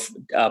CEO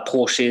of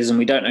Porsche is, and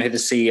we don't know who the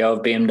CEO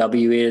of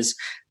BMW is.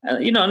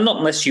 Not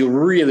unless you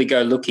really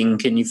go looking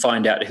can you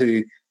find out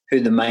who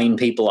the main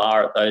people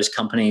are at those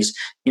companies.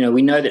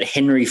 We know that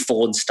Henry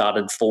Ford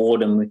started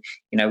Ford, and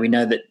we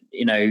know that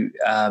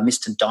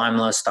Mr.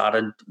 Daimler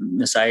started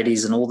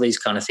Mercedes and all these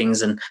kind of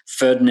things, and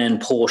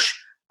Ferdinand Porsche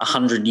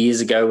 100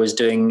 years ago was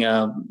doing,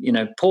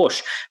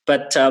 Porsche.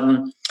 But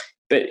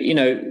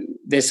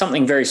there's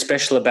something very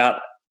special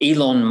about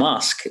Elon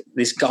Musk,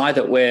 this guy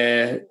that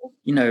we're,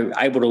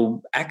 able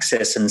to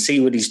access and see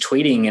what he's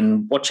tweeting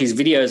and watch his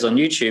videos on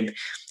YouTube.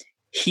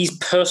 His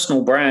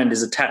personal brand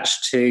is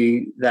attached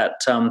to that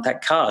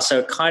car. So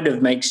it kind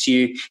of makes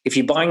you, if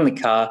you're buying the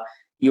car,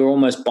 you're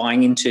almost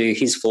buying into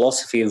his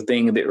philosophy of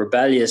being a bit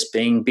rebellious,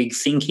 being big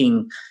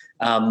thinking,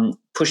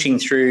 pushing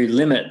through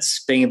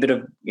limits, being a bit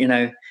of,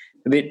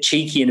 a bit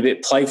cheeky and a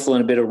bit playful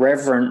and a bit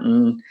irreverent.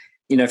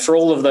 And, for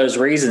all of those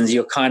reasons,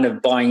 you're kind of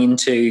buying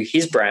into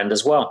his brand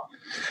as well.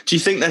 Do you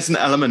think there's an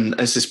element,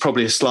 as is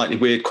probably a slightly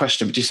weird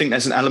question, but do you think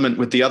there's an element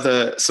with the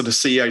other sort of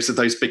CEOs of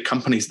those big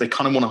companies, they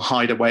kind of want to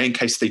hide away in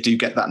case they do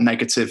get that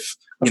negative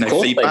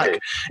feedback?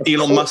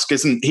 Elon Musk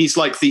he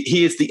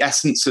is the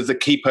essence of the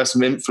key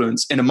person of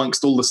influence in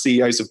amongst all the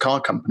CEOs of car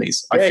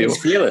companies, I feel.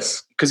 He's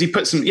fearless. Because he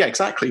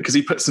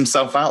puts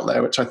himself out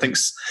there, which I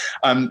think's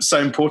so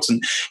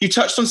important. You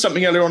touched on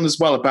something earlier on as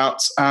well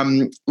about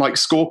like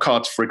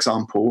scorecards, for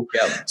example.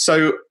 Yeah.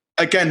 So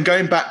again,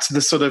 going back to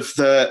the sort of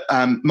the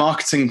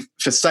marketing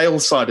for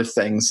sales side of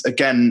things,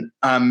 again,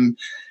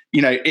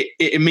 it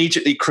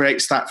immediately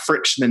creates that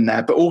friction in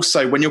there. But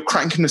also when you're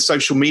cranking the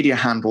social media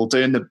handle,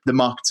 doing the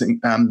marketing,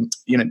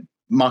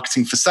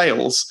 marketing for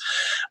sales,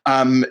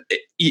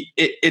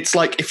 it's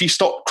like if you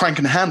stop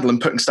cranking the handle and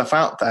putting stuff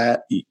out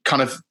there, you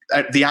kind of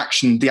the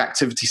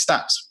activity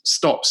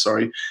stops.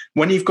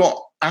 When you've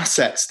got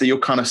assets that you're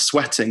kind of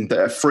sweating that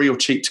are free or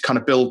cheap to kind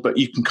of build, but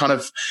you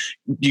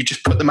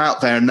just put them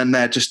out there and then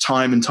they're just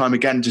time and time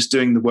again just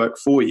doing the work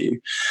for you.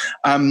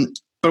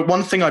 But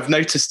one thing I've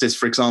noticed is,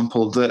 for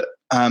example, that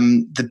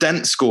the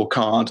Dent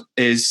scorecard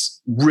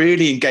is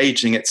really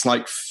engaging. It's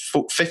like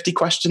 50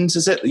 questions,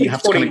 is it? You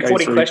have 40, to kind of go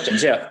 40 through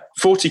questions, yeah.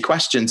 40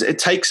 questions. It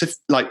takes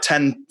like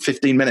 10,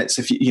 15 minutes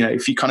if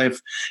you kind of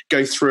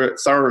go through it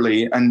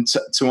thoroughly and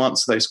to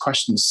answer those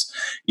questions.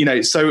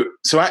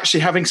 So actually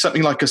having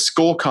something like a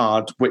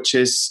scorecard, which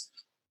is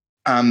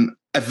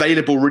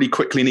available really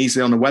quickly and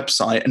easily on a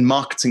website, and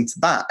marketing to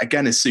that,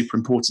 again, is super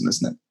important,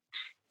 isn't it?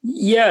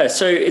 Yeah,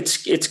 so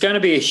it's going to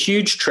be a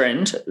huge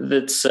trend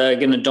that's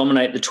going to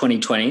dominate the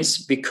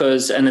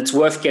 2020s and it's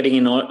worth getting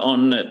in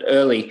on it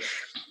early.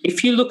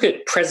 If you look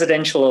at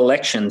presidential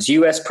elections,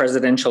 US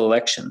presidential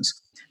elections,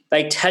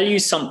 they tell you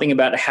something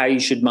about how you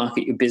should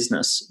market your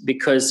business,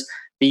 because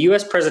the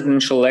US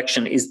presidential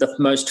election is the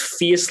most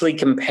fiercely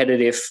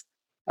competitive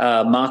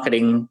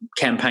marketing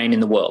campaign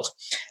in the world.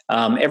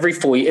 Every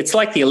 4 years, it's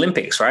like the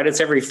Olympics, right?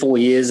 It's every 4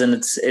 years, and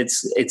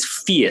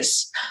it's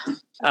fierce.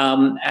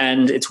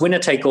 And it's winner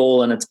take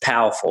all, and it's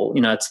powerful.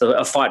 It's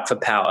a fight for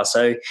power.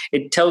 So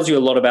it tells you a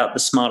lot about the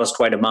smartest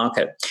way to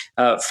market.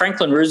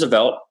 Franklin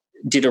Roosevelt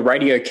did a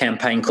radio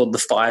campaign called the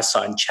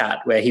Fireside Chat,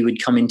 where he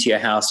would come into your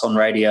house on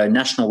radio,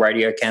 national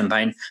radio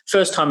campaign.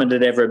 First time it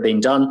had ever been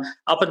done.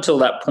 Up until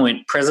that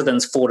point,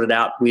 presidents fought it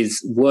out with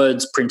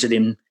words printed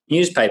in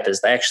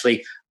newspapers. They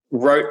actually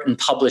wrote and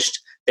published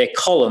their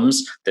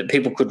columns that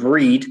people could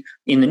read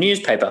in the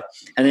newspaper.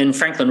 And then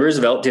Franklin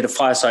Roosevelt did a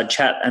fireside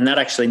chat, and that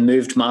actually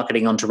moved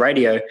marketing onto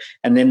radio.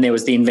 And then there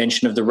was the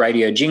invention of the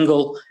radio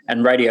jingle,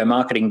 and radio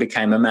marketing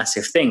became a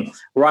massive thing,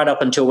 right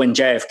up until when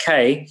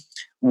JFK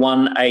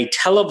won a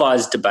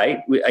televised debate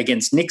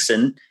against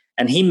Nixon,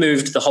 and he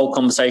moved the whole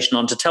conversation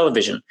onto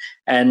television.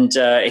 And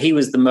he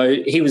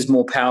was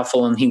more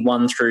powerful, and he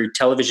won through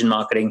television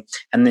marketing,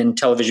 and then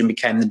television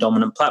became the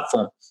dominant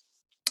platform.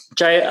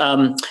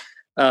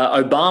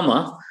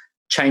 Obama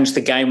changed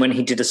the game when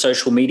he did a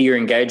social media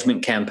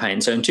engagement campaign.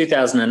 So in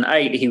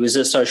 2008, he was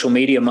a social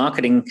media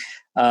marketing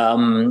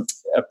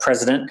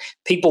president.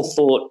 People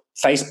thought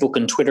Facebook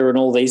and Twitter and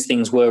all these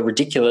things were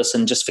ridiculous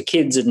and just for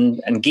kids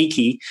and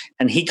geeky.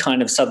 And he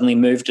kind of suddenly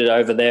moved it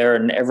over there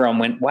and everyone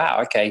went,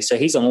 wow, okay, so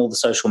he's on all the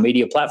social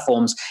media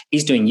platforms.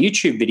 He's doing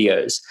YouTube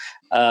videos.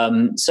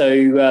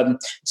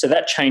 So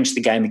that changed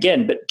the game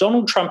again. But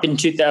Donald Trump in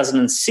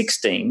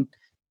 2016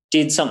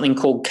 did something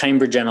called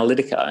Cambridge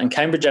Analytica. And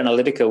Cambridge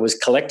Analytica was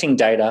collecting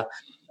data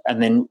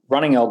and then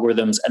running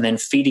algorithms and then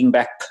feeding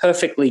back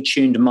perfectly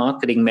tuned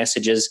marketing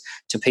messages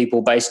to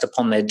people based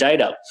upon their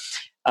data.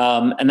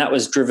 And that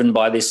was driven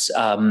by this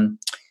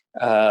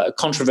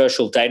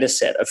controversial data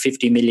set of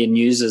 50 million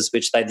users,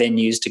 which they then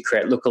used to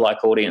create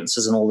lookalike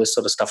audiences and all this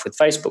sort of stuff with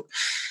Facebook.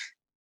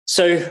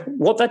 So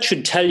what that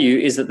should tell you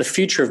is that the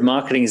future of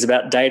marketing is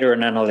about data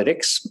and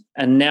analytics.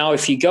 And now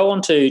if you go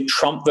onto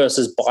Trump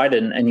versus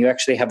Biden and you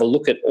actually have a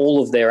look at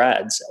all of their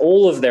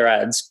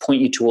ads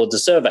point you towards a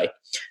survey.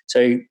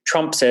 So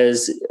Trump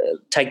says,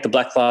 take the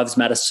Black Lives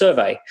Matter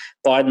survey.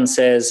 Biden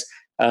says,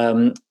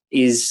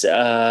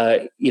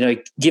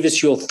 give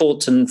us your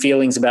thoughts and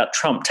feelings about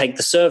Trump, take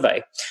the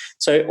survey.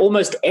 So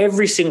almost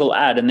every single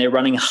ad, and they're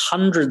running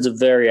hundreds of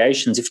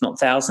variations, if not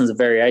thousands of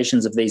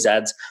variations of these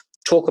ads,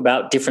 talk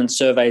about different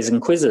surveys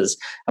and quizzes.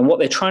 And what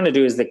they're trying to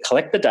do is they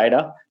collect the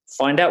data,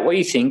 find out what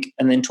you think,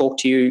 and then talk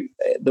to you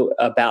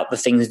about the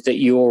things that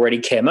you already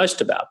care most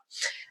about.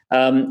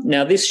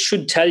 Now, this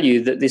should tell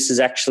you that this is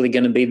actually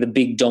going to be the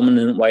big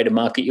dominant way to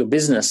market your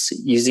business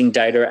using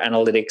data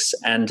analytics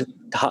and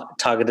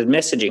targeted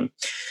messaging.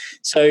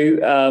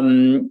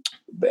 So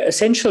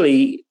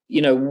essentially,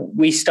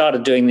 we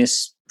started doing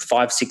this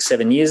 5, 6,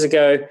 7 years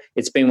ago.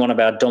 It's been one of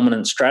our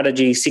dominant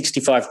strategies.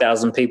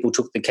 65,000 people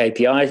took the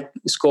KPI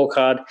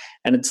scorecard,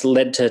 and it's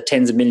led to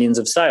tens of millions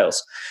of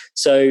sales.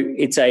 So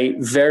it's a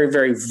very,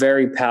 very,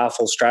 very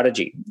powerful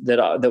strategy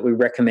that we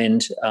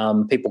recommend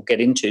people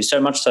get into,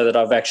 so much so that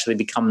I've actually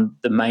become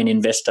the main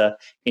investor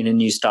in a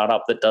new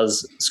startup that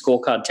does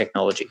scorecard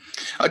technology.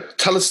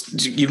 Tell us,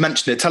 you've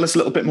mentioned it, tell us a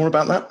little bit more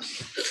about that.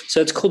 So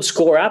it's called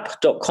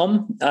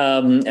scoreapp.com,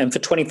 and for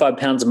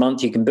 £25 a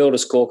month, you can build a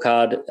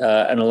scorecard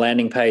and a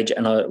landing page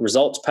and a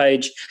results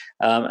page.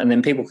 And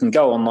then people can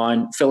go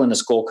online, fill in a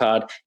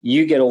scorecard.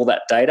 You get all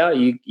that data.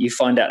 You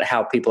find out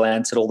how people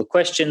answered all the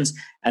questions,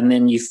 and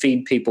then you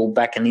feed people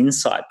back an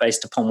insight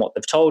based upon what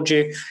they've told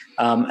you.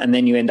 And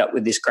then you end up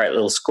with this great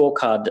little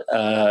scorecard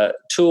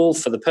tool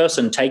for the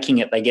person taking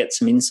it. They get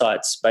some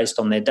insights based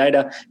on their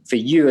data. For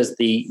you as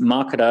the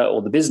marketer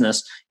or the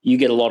business, you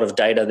get a lot of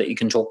data that you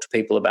can talk to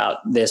people about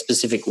their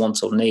specific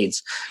wants or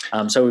needs.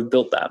 So we've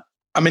built that.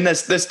 I mean,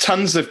 there's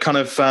tons of kind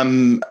of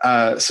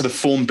sort of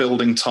form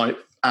building type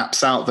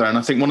apps out there, and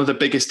I think one of the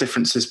biggest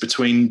differences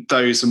between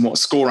those and what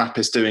ScoreApp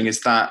is doing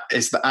is that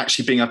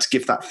actually being able to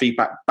give that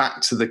feedback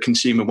back to the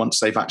consumer once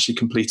they've actually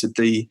completed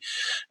the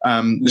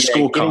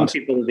scorecard. Giving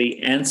people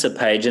the answer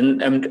page,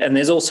 and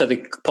there's also the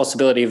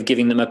possibility of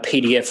giving them a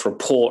PDF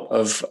report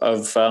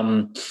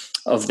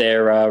of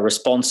their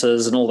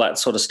responses and all that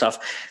sort of stuff.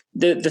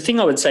 The thing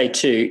I would say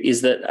too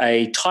is that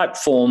a type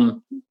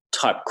form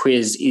type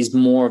quiz is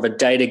more of a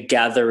data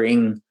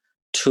gathering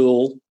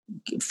tool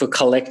for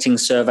collecting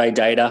survey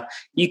data.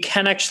 You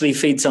can actually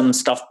feed some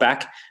stuff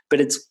back, but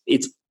it's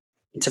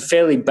a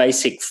fairly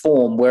basic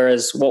form.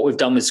 Whereas what we've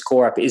done with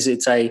ScoreApp is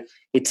it's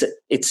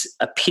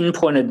a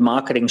pinpointed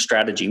marketing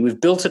strategy. We've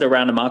built it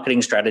around a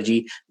marketing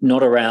strategy,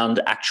 not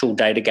around actual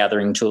data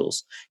gathering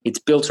tools. It's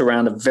built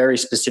around a very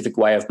specific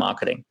way of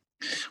marketing.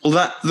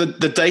 Well,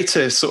 the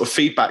data sort of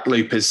feedback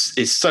loop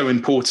is so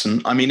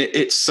important. I mean,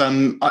 it's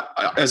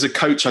as a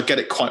coach, I get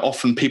it quite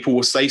often. People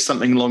will say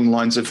something along the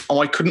lines of, "Oh,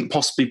 I couldn't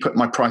possibly put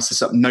my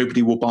prices up.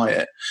 Nobody will buy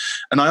it."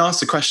 And I ask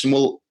the question,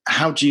 well,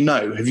 how do you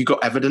know? Have you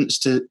got evidence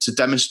to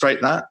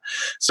demonstrate that?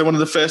 So one of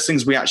the first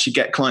things we actually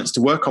get clients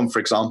to work on, for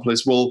example,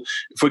 is, well,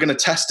 if we're going to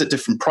test at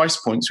different price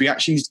points, we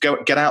actually need to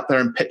get out there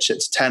and pitch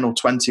it to 10 or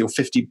 20 or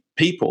 50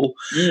 people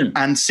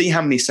and see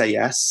how many say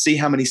yes, see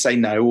how many say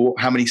no, or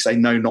how many say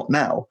no, not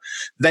now.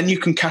 Then you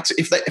can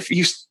if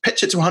you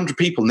pitch it to 100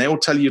 people and they all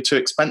tell you you're too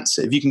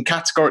expensive, you can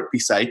categorically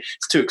say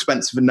it's too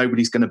expensive and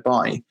nobody's going to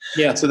buy.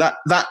 Yeah. So that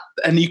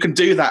and you can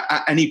do that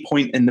at any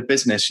point in the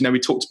business. We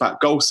talked about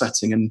goal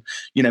setting and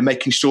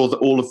making sure that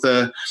all of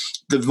the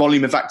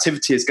volume of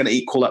activity is going to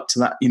equal up to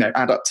that,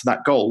 add up to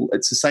that goal.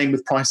 It's the same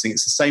with pricing.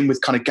 It's the same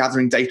with kind of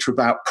gathering data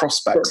about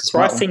prospects as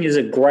well. Pricing is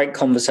a great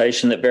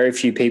conversation that very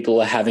few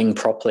people are having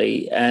properly.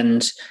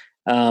 And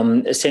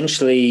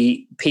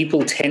essentially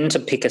people tend to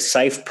pick a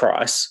safe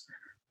price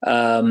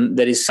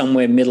that is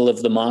somewhere middle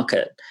of the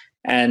market.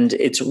 And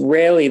it's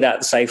rarely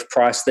that safe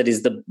price that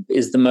is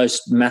the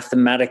most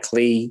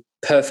mathematically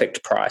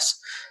perfect price.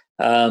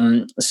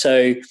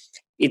 So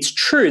it's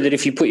true that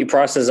if you put your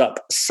prices up,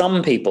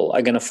 some people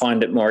are going to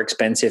find it more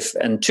expensive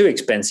and too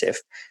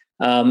expensive.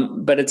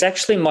 But it's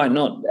actually might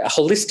not,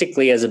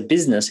 holistically as a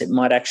business, it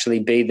might actually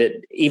be that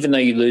even though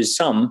you lose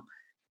some,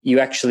 you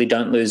actually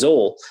don't lose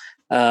all.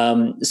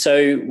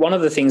 So one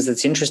of the things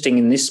that's interesting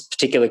in this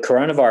particular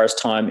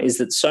coronavirus time is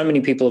that so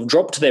many people have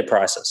dropped their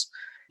prices.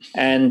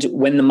 And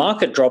when the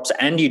market drops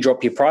and you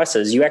drop your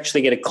prices, you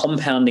actually get a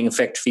compounding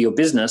effect for your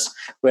business,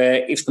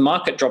 where if the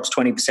market drops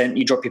 20%,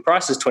 you drop your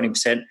prices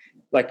 20%,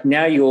 like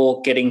now you're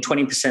getting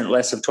 20%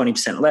 less of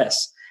 20%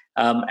 less.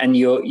 And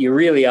you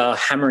really are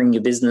hammering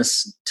your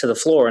business to the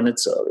floor. And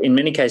it's in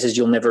many cases,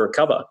 you'll never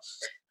recover.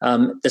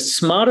 The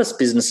smartest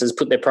businesses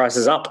put their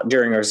prices up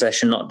during a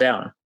recession, not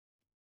down.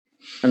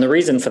 And the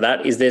reason for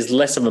that is there's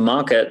less of a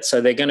market, so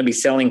they're going to be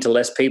selling to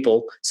less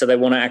people, so they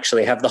want to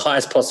actually have the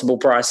highest possible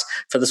price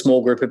for the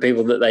small group of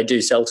people that they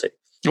do sell to.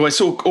 Well, it's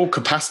all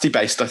capacity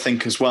based, I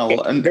think, as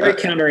well. And very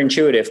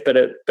counterintuitive,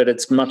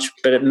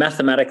 but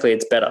mathematically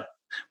it's better.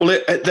 Well,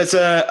 there's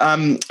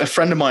a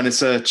friend of mine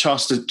is a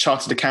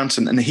chartered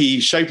accountant, and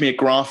he showed me a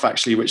graph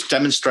actually, which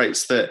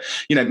demonstrates that,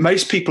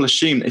 most people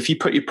assume if you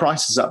put your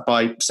prices up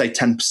by say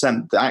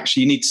 10%, that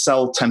actually you need to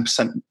sell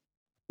 10%,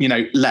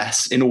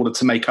 less in order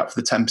to make up for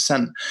the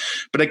 10%.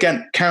 But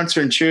again,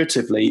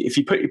 counterintuitively, if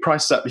you put your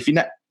prices up,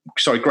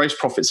 gross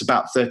profit's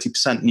about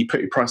 30%, and you put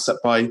your price up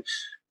by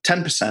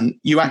 10%,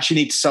 you actually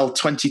need to sell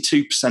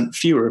 22%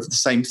 fewer of the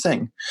same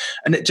thing.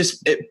 And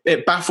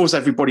it baffles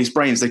everybody's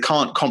brains. They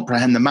can't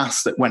comprehend the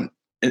maths that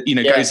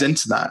goes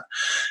into that.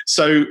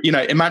 So,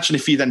 imagine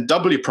if you then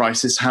double your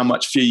prices, how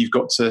much fewer you've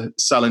got to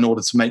sell in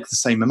order to make the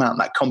same amount.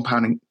 That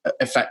compounding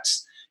effect,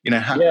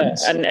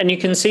 happens. Yeah, and you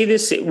can see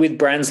this with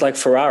brands like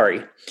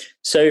Ferrari.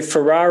 So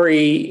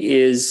Ferrari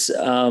is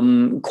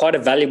quite a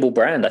valuable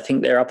brand. I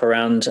think they're up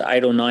around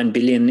 8 or 9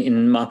 billion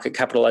in market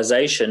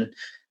capitalization.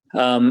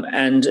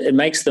 And it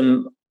makes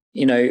them,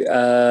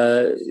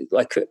 I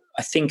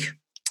think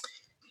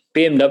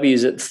BMW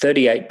is at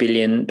 38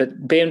 billion,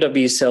 but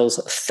BMW sells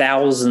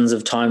thousands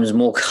of times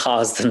more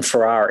cars than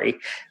Ferrari.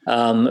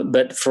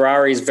 But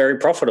Ferrari is very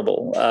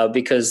profitable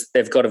because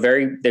they've got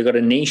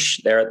a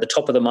niche. They're at the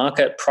top of the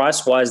market.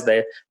 Price-wise,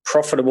 they're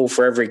profitable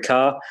for every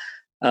car.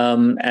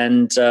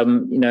 And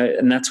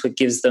that's what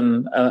gives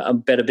them a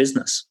better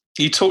business.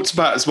 You talked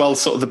about as well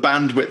sort of the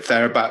bandwidth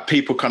there about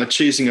people kind of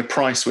choosing a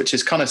price which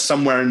is kind of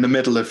somewhere in the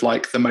middle of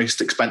like the most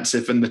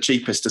expensive and the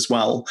cheapest as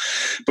well.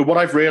 But what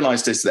I've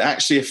realized is that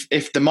actually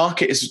if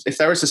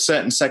there is a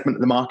certain segment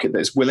of the market that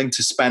is willing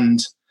to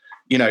spend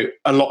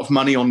a lot of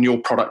money on your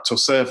product or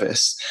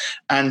service,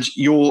 and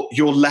you're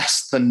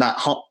less than that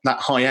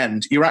high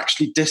end, you're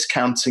actually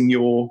discounting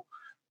your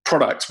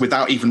product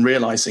without even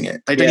realizing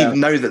it. They don't even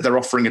know that they're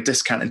offering a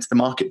discount into the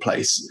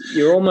marketplace.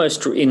 You're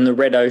almost in the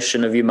red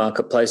ocean of your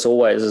marketplace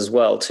always as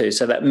well too.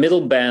 So that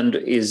middle band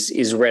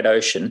is red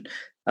ocean.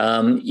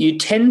 You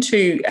tend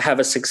to have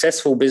a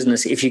successful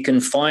business if you can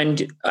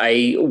find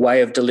a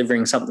way of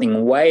delivering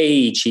something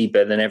way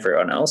cheaper than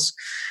everyone else.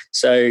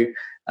 So,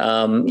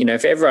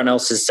 if everyone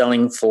else is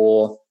selling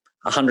for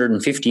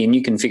 150 and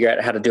you can figure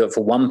out how to do it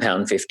for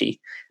 £1.50,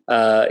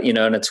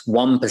 and it's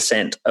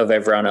 1% of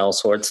everyone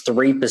else, or it's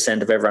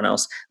 3% of everyone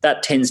else,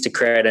 that tends to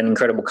create an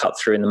incredible cut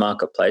through in the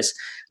marketplace.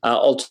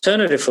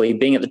 Alternatively,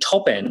 being at the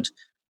top end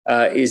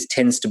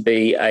tends to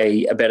be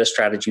a better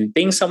strategy.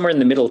 Being somewhere in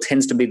the middle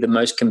tends to be the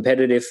most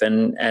competitive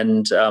and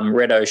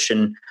red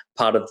ocean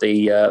part of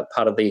the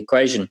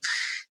equation.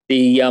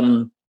 The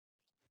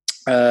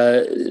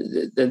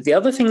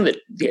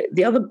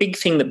other big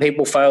thing that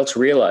people fail to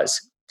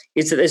realize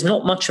is that there's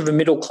not much of a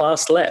middle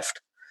class left.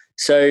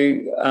 So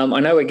I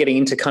know we're getting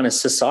into kind of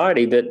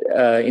society, but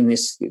in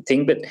this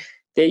thing, but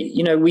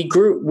we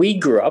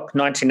grew up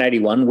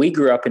 1981. We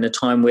grew up in a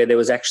time where there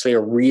was actually a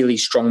really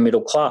strong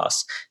middle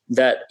class.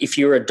 That if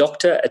you're a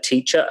doctor, a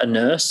teacher, a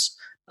nurse,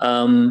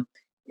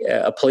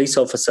 a police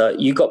officer,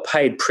 you got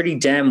paid pretty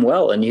damn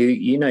well, and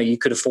you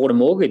could afford a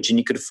mortgage, and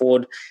you could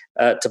afford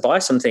to buy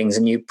some things,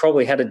 and you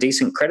probably had a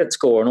decent credit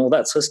score and all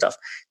that sort of stuff.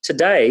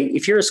 Today,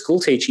 if you're a school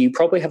teacher, you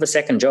probably have a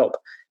second job.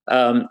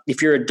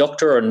 If you're a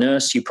doctor or a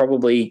nurse, you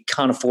probably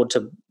can't afford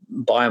to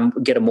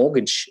get a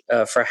mortgage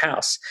for a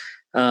house.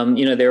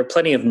 There are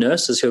plenty of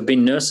nurses who have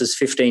been nurses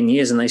 15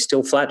 years and they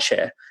still flat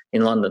share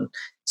in London.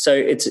 So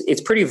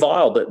it's pretty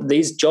vile, but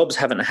these jobs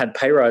haven't had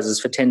pay rises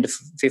for 10 to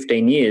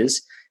 15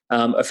 years,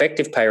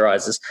 effective pay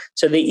rises.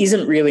 So there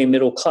isn't really a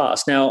middle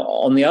class. Now,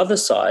 on the other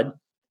side,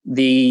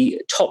 the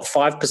top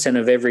 5%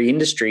 of every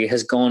industry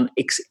has gone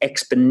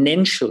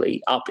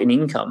exponentially up in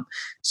income.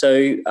 So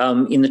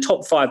in the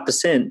top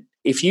 5%,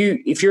 if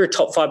you're a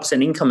top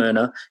 5% income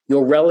earner,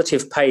 your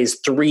relative pay is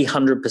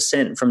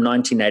 300% from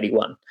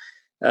 1981.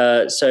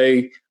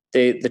 So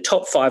the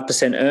top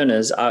 5%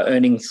 earners are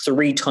earning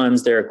 3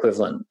 times their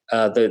equivalent.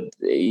 From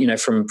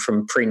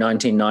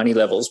pre-1990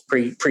 levels,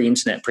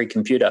 pre-internet,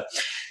 pre-computer.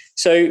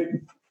 So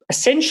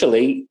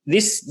essentially,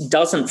 this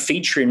doesn't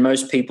feature in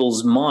most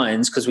people's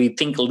minds because we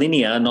think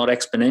linear, not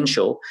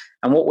exponential.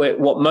 And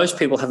what most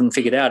people haven't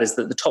figured out is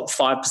that the top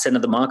 5%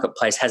 of the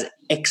marketplace has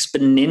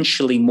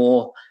exponentially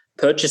more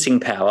purchasing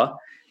power,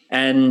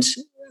 and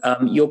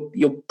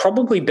you're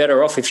probably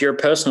better off if you're a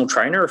personal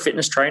trainer, a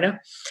fitness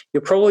trainer.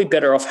 You're probably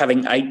better off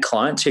having 8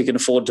 clients who can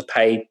afford to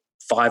pay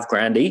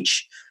 $5,000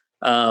 each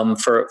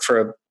for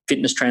a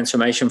fitness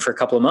transformation for a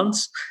couple of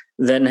months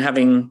than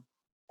having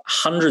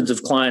hundreds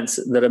of clients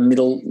that are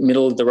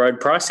middle of the road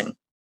pricing.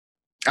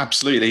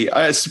 Absolutely.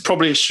 It's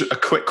probably a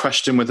quick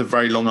question with a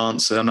very long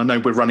answer. And I know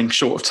we're running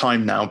short of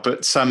time now,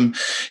 but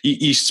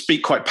you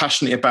speak quite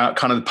passionately about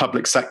kind of the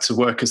public sector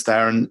workers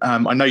there. And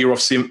I know you're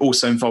obviously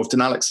also involved in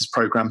Alex's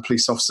program,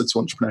 Police Officer to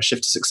Entrepreneur,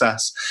 Shift to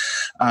Success.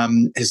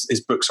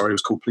 His book,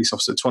 was called Police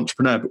Officer to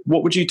Entrepreneur. But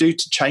what would you do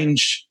to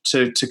change,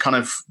 to kind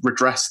of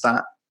redress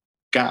that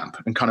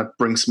gap and kind of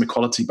bring some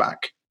equality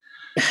back?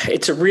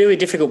 It's a really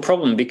difficult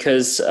problem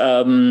because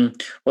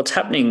what's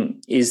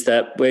happening is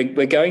that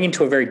we're going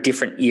into a very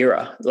different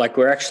era. Like,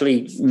 we're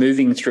actually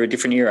moving through a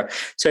different era.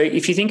 So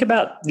if you think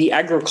about the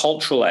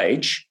agricultural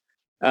age,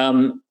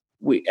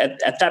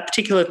 at that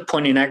particular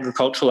point in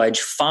agricultural age,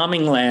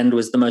 farming land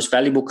was the most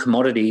valuable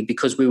commodity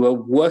because we were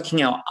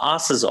working our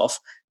asses off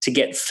to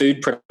get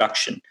food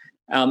production.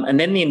 And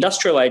then the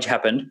industrial age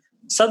happened.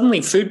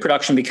 Suddenly food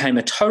production became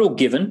a total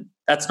given.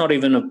 That's not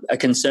even a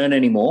concern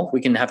anymore.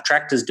 We can have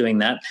tractors doing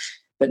that.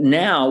 But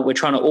now we're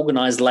trying to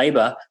organize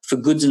labor for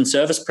goods and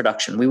service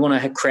production. We want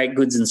to create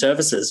goods and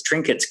services,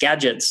 trinkets,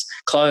 gadgets,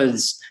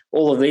 clothes,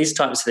 all of these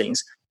types of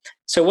things.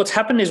 So what's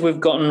happened is we've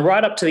gotten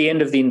right up to the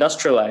end of the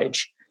industrial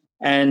age,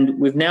 and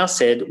we've now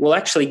said, well,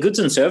 actually, goods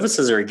and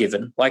services are a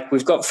given. Like,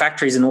 we've got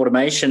factories and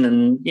automation,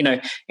 and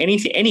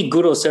any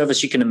good or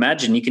service you can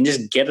imagine, you can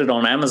just get it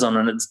on Amazon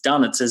and it's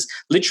done. It's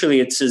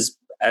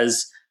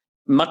as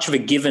much of a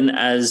given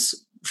as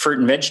fruit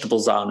and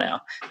vegetables are now.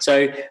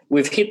 So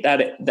we've hit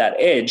that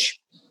edge.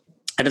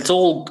 And it's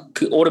all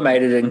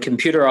automated and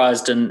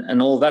computerized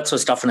and all that sort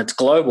of stuff, and it's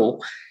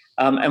global.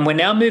 And we're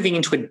now moving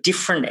into a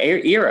different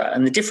era.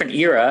 And the different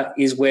era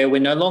is where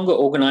we're no longer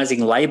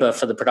organizing labor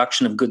for the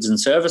production of goods and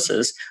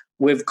services.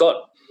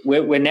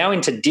 We're now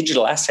into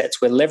digital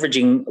assets. We're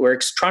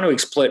trying to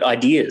exploit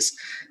ideas.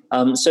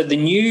 So the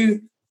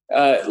new,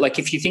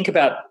 if you think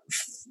about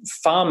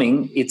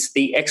farming, it's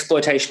the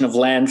exploitation of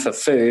land for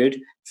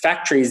food.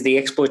 Factories, the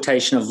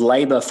exploitation of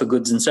labor for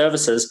goods and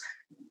services.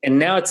 And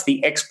now it's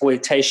the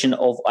exploitation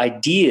of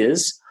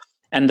ideas,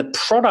 and the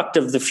product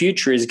of the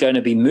future is going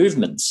to be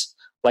movements,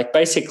 like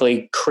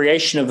basically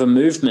creation of a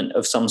movement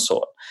of some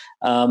sort.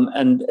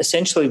 And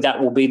essentially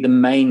that will be the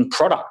main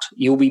product.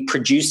 You'll be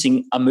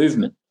producing a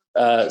movement.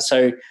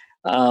 So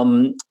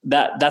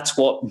that's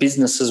what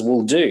businesses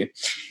will do.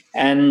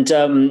 And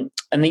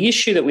the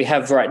issue that we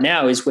have right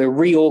now is we're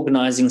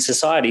reorganizing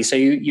society. So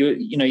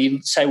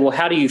you say, well,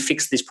 how do you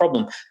fix this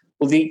problem?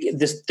 Well,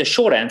 the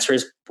short answer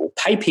is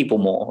pay people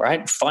more,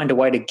 right? Find a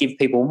way to give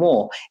people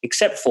more,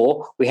 except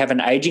for we have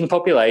an aging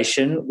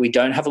population. We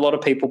don't have a lot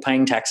of people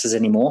paying taxes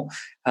anymore.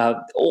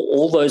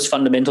 All those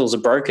fundamentals are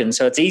broken.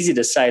 So it's easy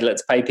to say,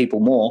 let's pay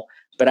people more.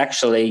 But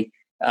actually,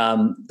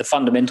 the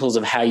fundamentals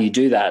of how you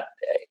do that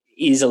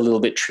is a little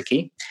bit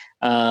tricky.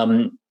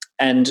 And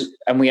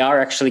we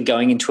are actually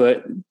going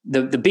into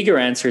the bigger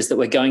answer is that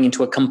we're going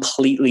into a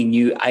completely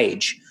new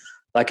age.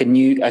 Like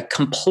a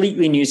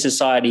completely new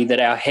society that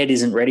our head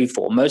isn't ready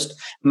for.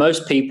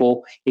 Most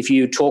people, if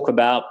you talk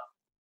about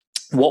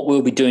what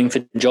we'll be doing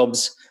for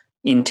jobs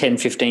in 10,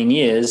 15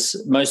 years,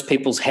 most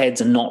people's heads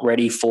are not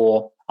ready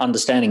for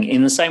understanding.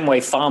 In the same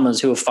way,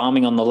 farmers who are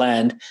farming on the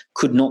land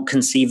could not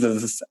conceive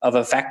of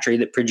a factory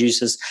that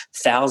produces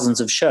thousands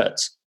of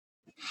shirts.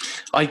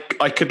 I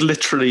could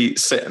literally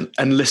sit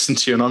and listen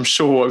to you, and I'm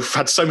sure we've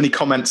had so many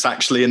comments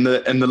actually in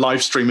the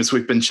live stream as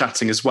we've been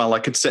chatting as well. I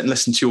could sit and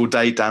listen to you all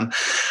day, Dan.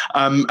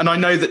 And I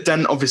know that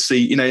Dan,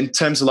 obviously, in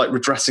terms of like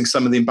redressing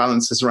some of the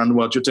imbalances around the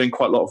world, you're doing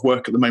quite a lot of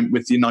work at the moment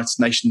with the United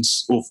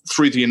Nations, or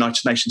through the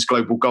United Nations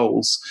global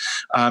goals.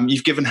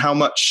 You've given how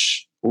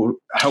much, or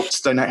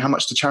helped donate how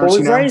much to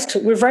charity? Well,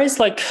 we've raised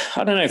like,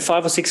 I don't know,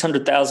 £500,000 or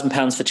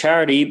 £600,000 for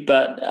charity,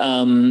 but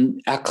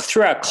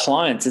through our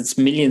clients, it's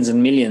millions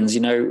and millions.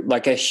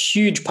 Like a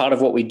huge part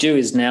of what we do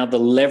is now the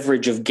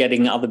leverage of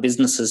getting other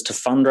businesses to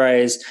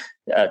fundraise,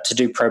 to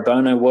do pro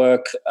bono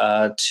work,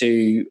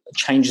 to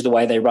change the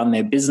way they run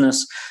their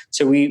business.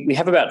 So we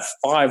have about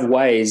 5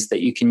 ways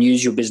that you can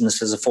use your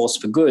business as a force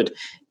for good,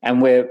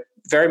 and we're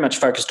very much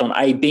focused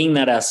on being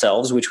that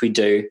ourselves, which we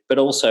do, but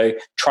also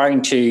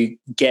trying to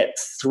get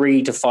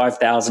 3,000 to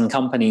 5,000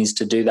 companies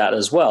to do that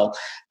as well.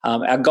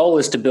 Our goal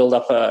is to build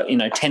up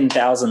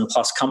 10,000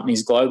 plus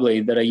companies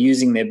globally that are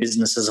using their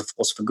business as a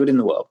force for good in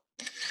the world.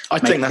 I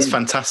think that's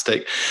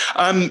fantastic.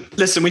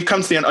 Listen, we've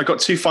come to the end. I've got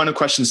 2 final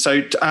questions.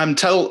 So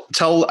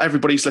tell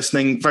everybody who's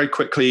listening very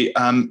quickly,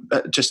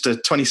 just a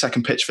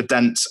 20-second pitch for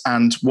Dent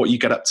and what you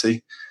get up to.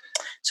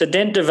 So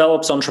Dent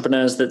develops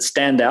entrepreneurs that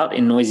stand out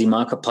in noisy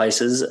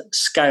marketplaces,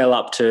 scale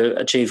up to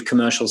achieve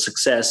commercial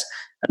success,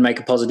 and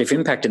make a positive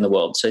impact in the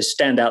world. So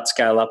stand out,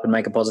 scale up, and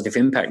make a positive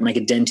impact, make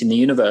a dent in the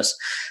universe.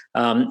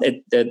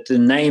 The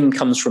name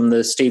comes from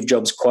the Steve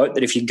Jobs quote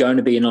that if you're going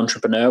to be an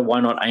entrepreneur, why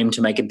not aim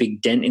to make a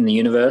big dent in the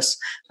universe,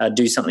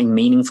 do something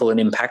meaningful and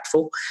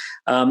impactful.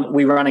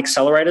 We run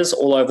accelerators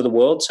all over the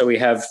world. So we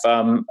have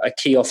a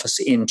key office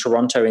in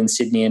Toronto, in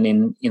Sydney, and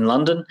in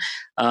London.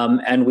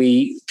 And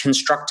we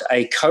construct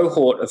a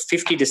cohort of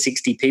 50 to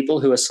 60 people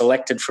who are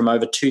selected from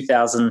over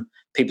 2,000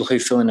 people who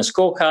fill in a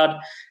scorecard.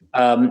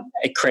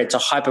 It creates a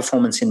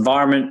high-performance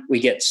environment. We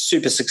get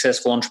super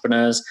successful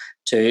entrepreneurs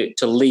to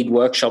lead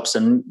workshops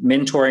and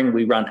mentoring.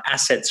 We run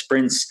asset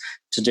sprints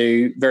to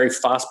do very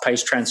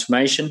fast-paced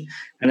transformation.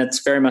 And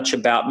it's very much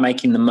about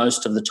making the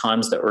most of the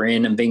times that we're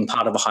in and being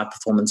part of a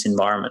high-performance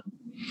environment.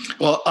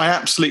 Well, I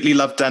absolutely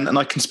love Den, and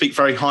I can speak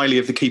very highly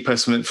of the Key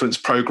Personal Influence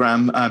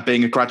program.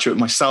 Being a graduate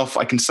myself,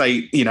 I can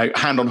say,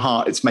 hand on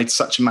heart, it's made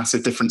such a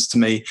massive difference to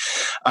me.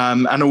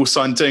 And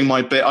also, I'm doing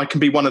my bit. I can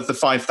be one of the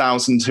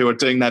 5,000 who are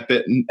doing their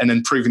bit and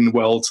improving the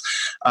world.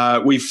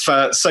 We've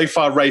so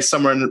far raised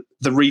somewhere in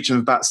the region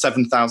of about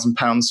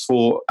 £7,000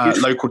 for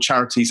local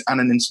charities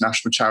and an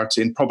international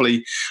charity. And probably,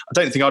 I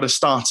don't think I'd have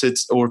started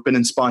or have been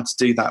inspired to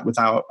do that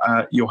without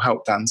your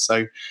help, Dan.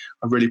 So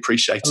I really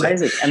appreciate it.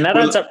 Amazing. And that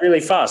adds up really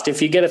fast.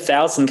 If you get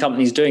 1,000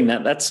 companies doing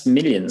that, that's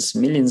millions.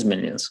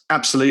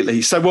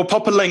 Absolutely. So we'll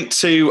pop a link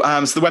to,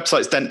 so the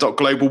website's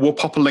dent.global. We'll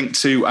pop a link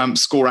to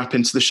Score App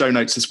into the show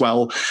notes as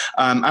well.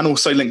 And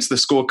also link to the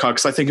scorecard,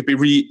 because I think it'd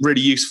be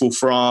really useful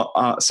for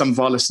some of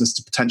our listeners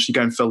to potentially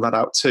go and fill that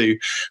out too.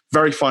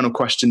 Very final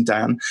question,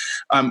 Dan.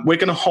 We're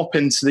going to hop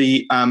into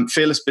the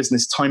Fearless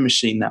Business time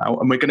machine now,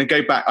 and we're going to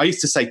go back. I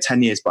used to say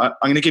 10 years, but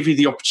I'm going to give you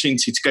the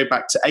opportunity to go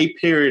back to a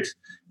period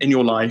in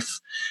your life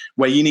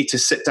where you need to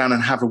sit down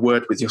and have a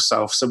word with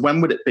yourself. So when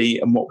would it be,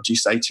 and what would you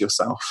say to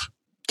yourself?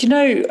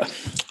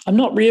 I'm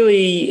not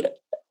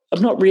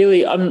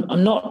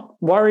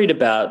worried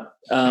about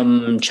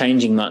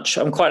changing much.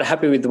 I'm quite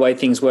happy with the way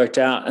things worked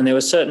out. And there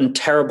were certain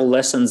terrible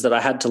lessons that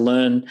I had to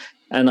learn,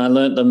 and I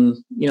learned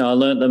them.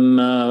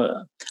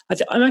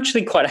 I'm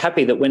actually quite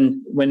happy that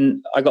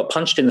when I got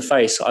punched in the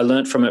face, I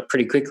learned from it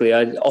pretty quickly.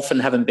 I often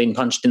haven't been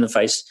punched in the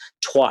face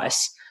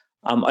twice.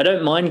 I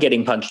don't mind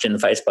getting punched in the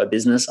face by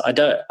business. I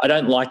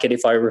don't like it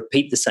if I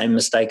repeat the same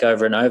mistake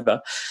over and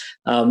over.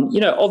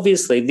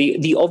 Obviously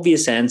the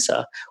obvious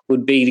answer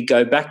would be to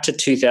go back to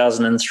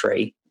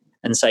 2003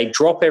 and say,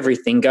 drop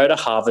everything, go to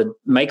Harvard,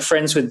 make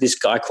friends with this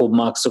guy called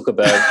Mark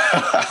Zuckerberg.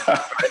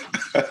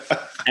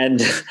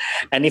 And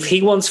if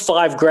he wants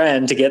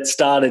 $5,000 to get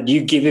started,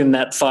 you give him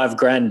that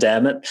 $5,000,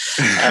 damn it.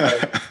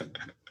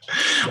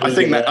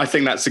 I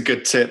think that's a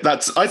good tip.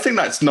 I think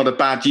that's not a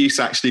bad use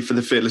actually for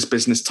the Fearless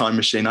Business time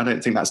machine. I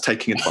don't think that's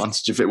taking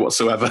advantage of it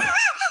whatsoever.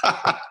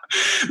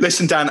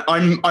 Listen, Dan,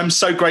 I'm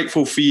so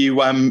grateful for you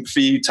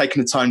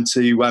taking the time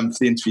for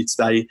the interview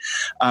today.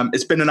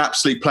 It's been an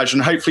absolute pleasure,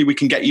 and hopefully we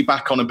can get you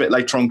back on a bit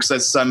later on,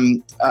 because there's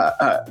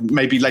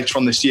maybe later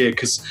on this year,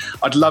 because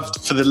I'd love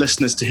for the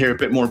listeners to hear a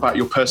bit more about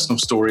your personal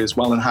story as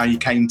well, and how you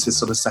came to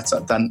sort of set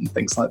up Dent and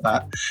things like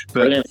that. But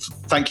Brilliant.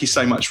 Thank you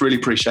so much. Really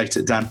appreciate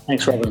it, Dan.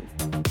 Thanks, Robin.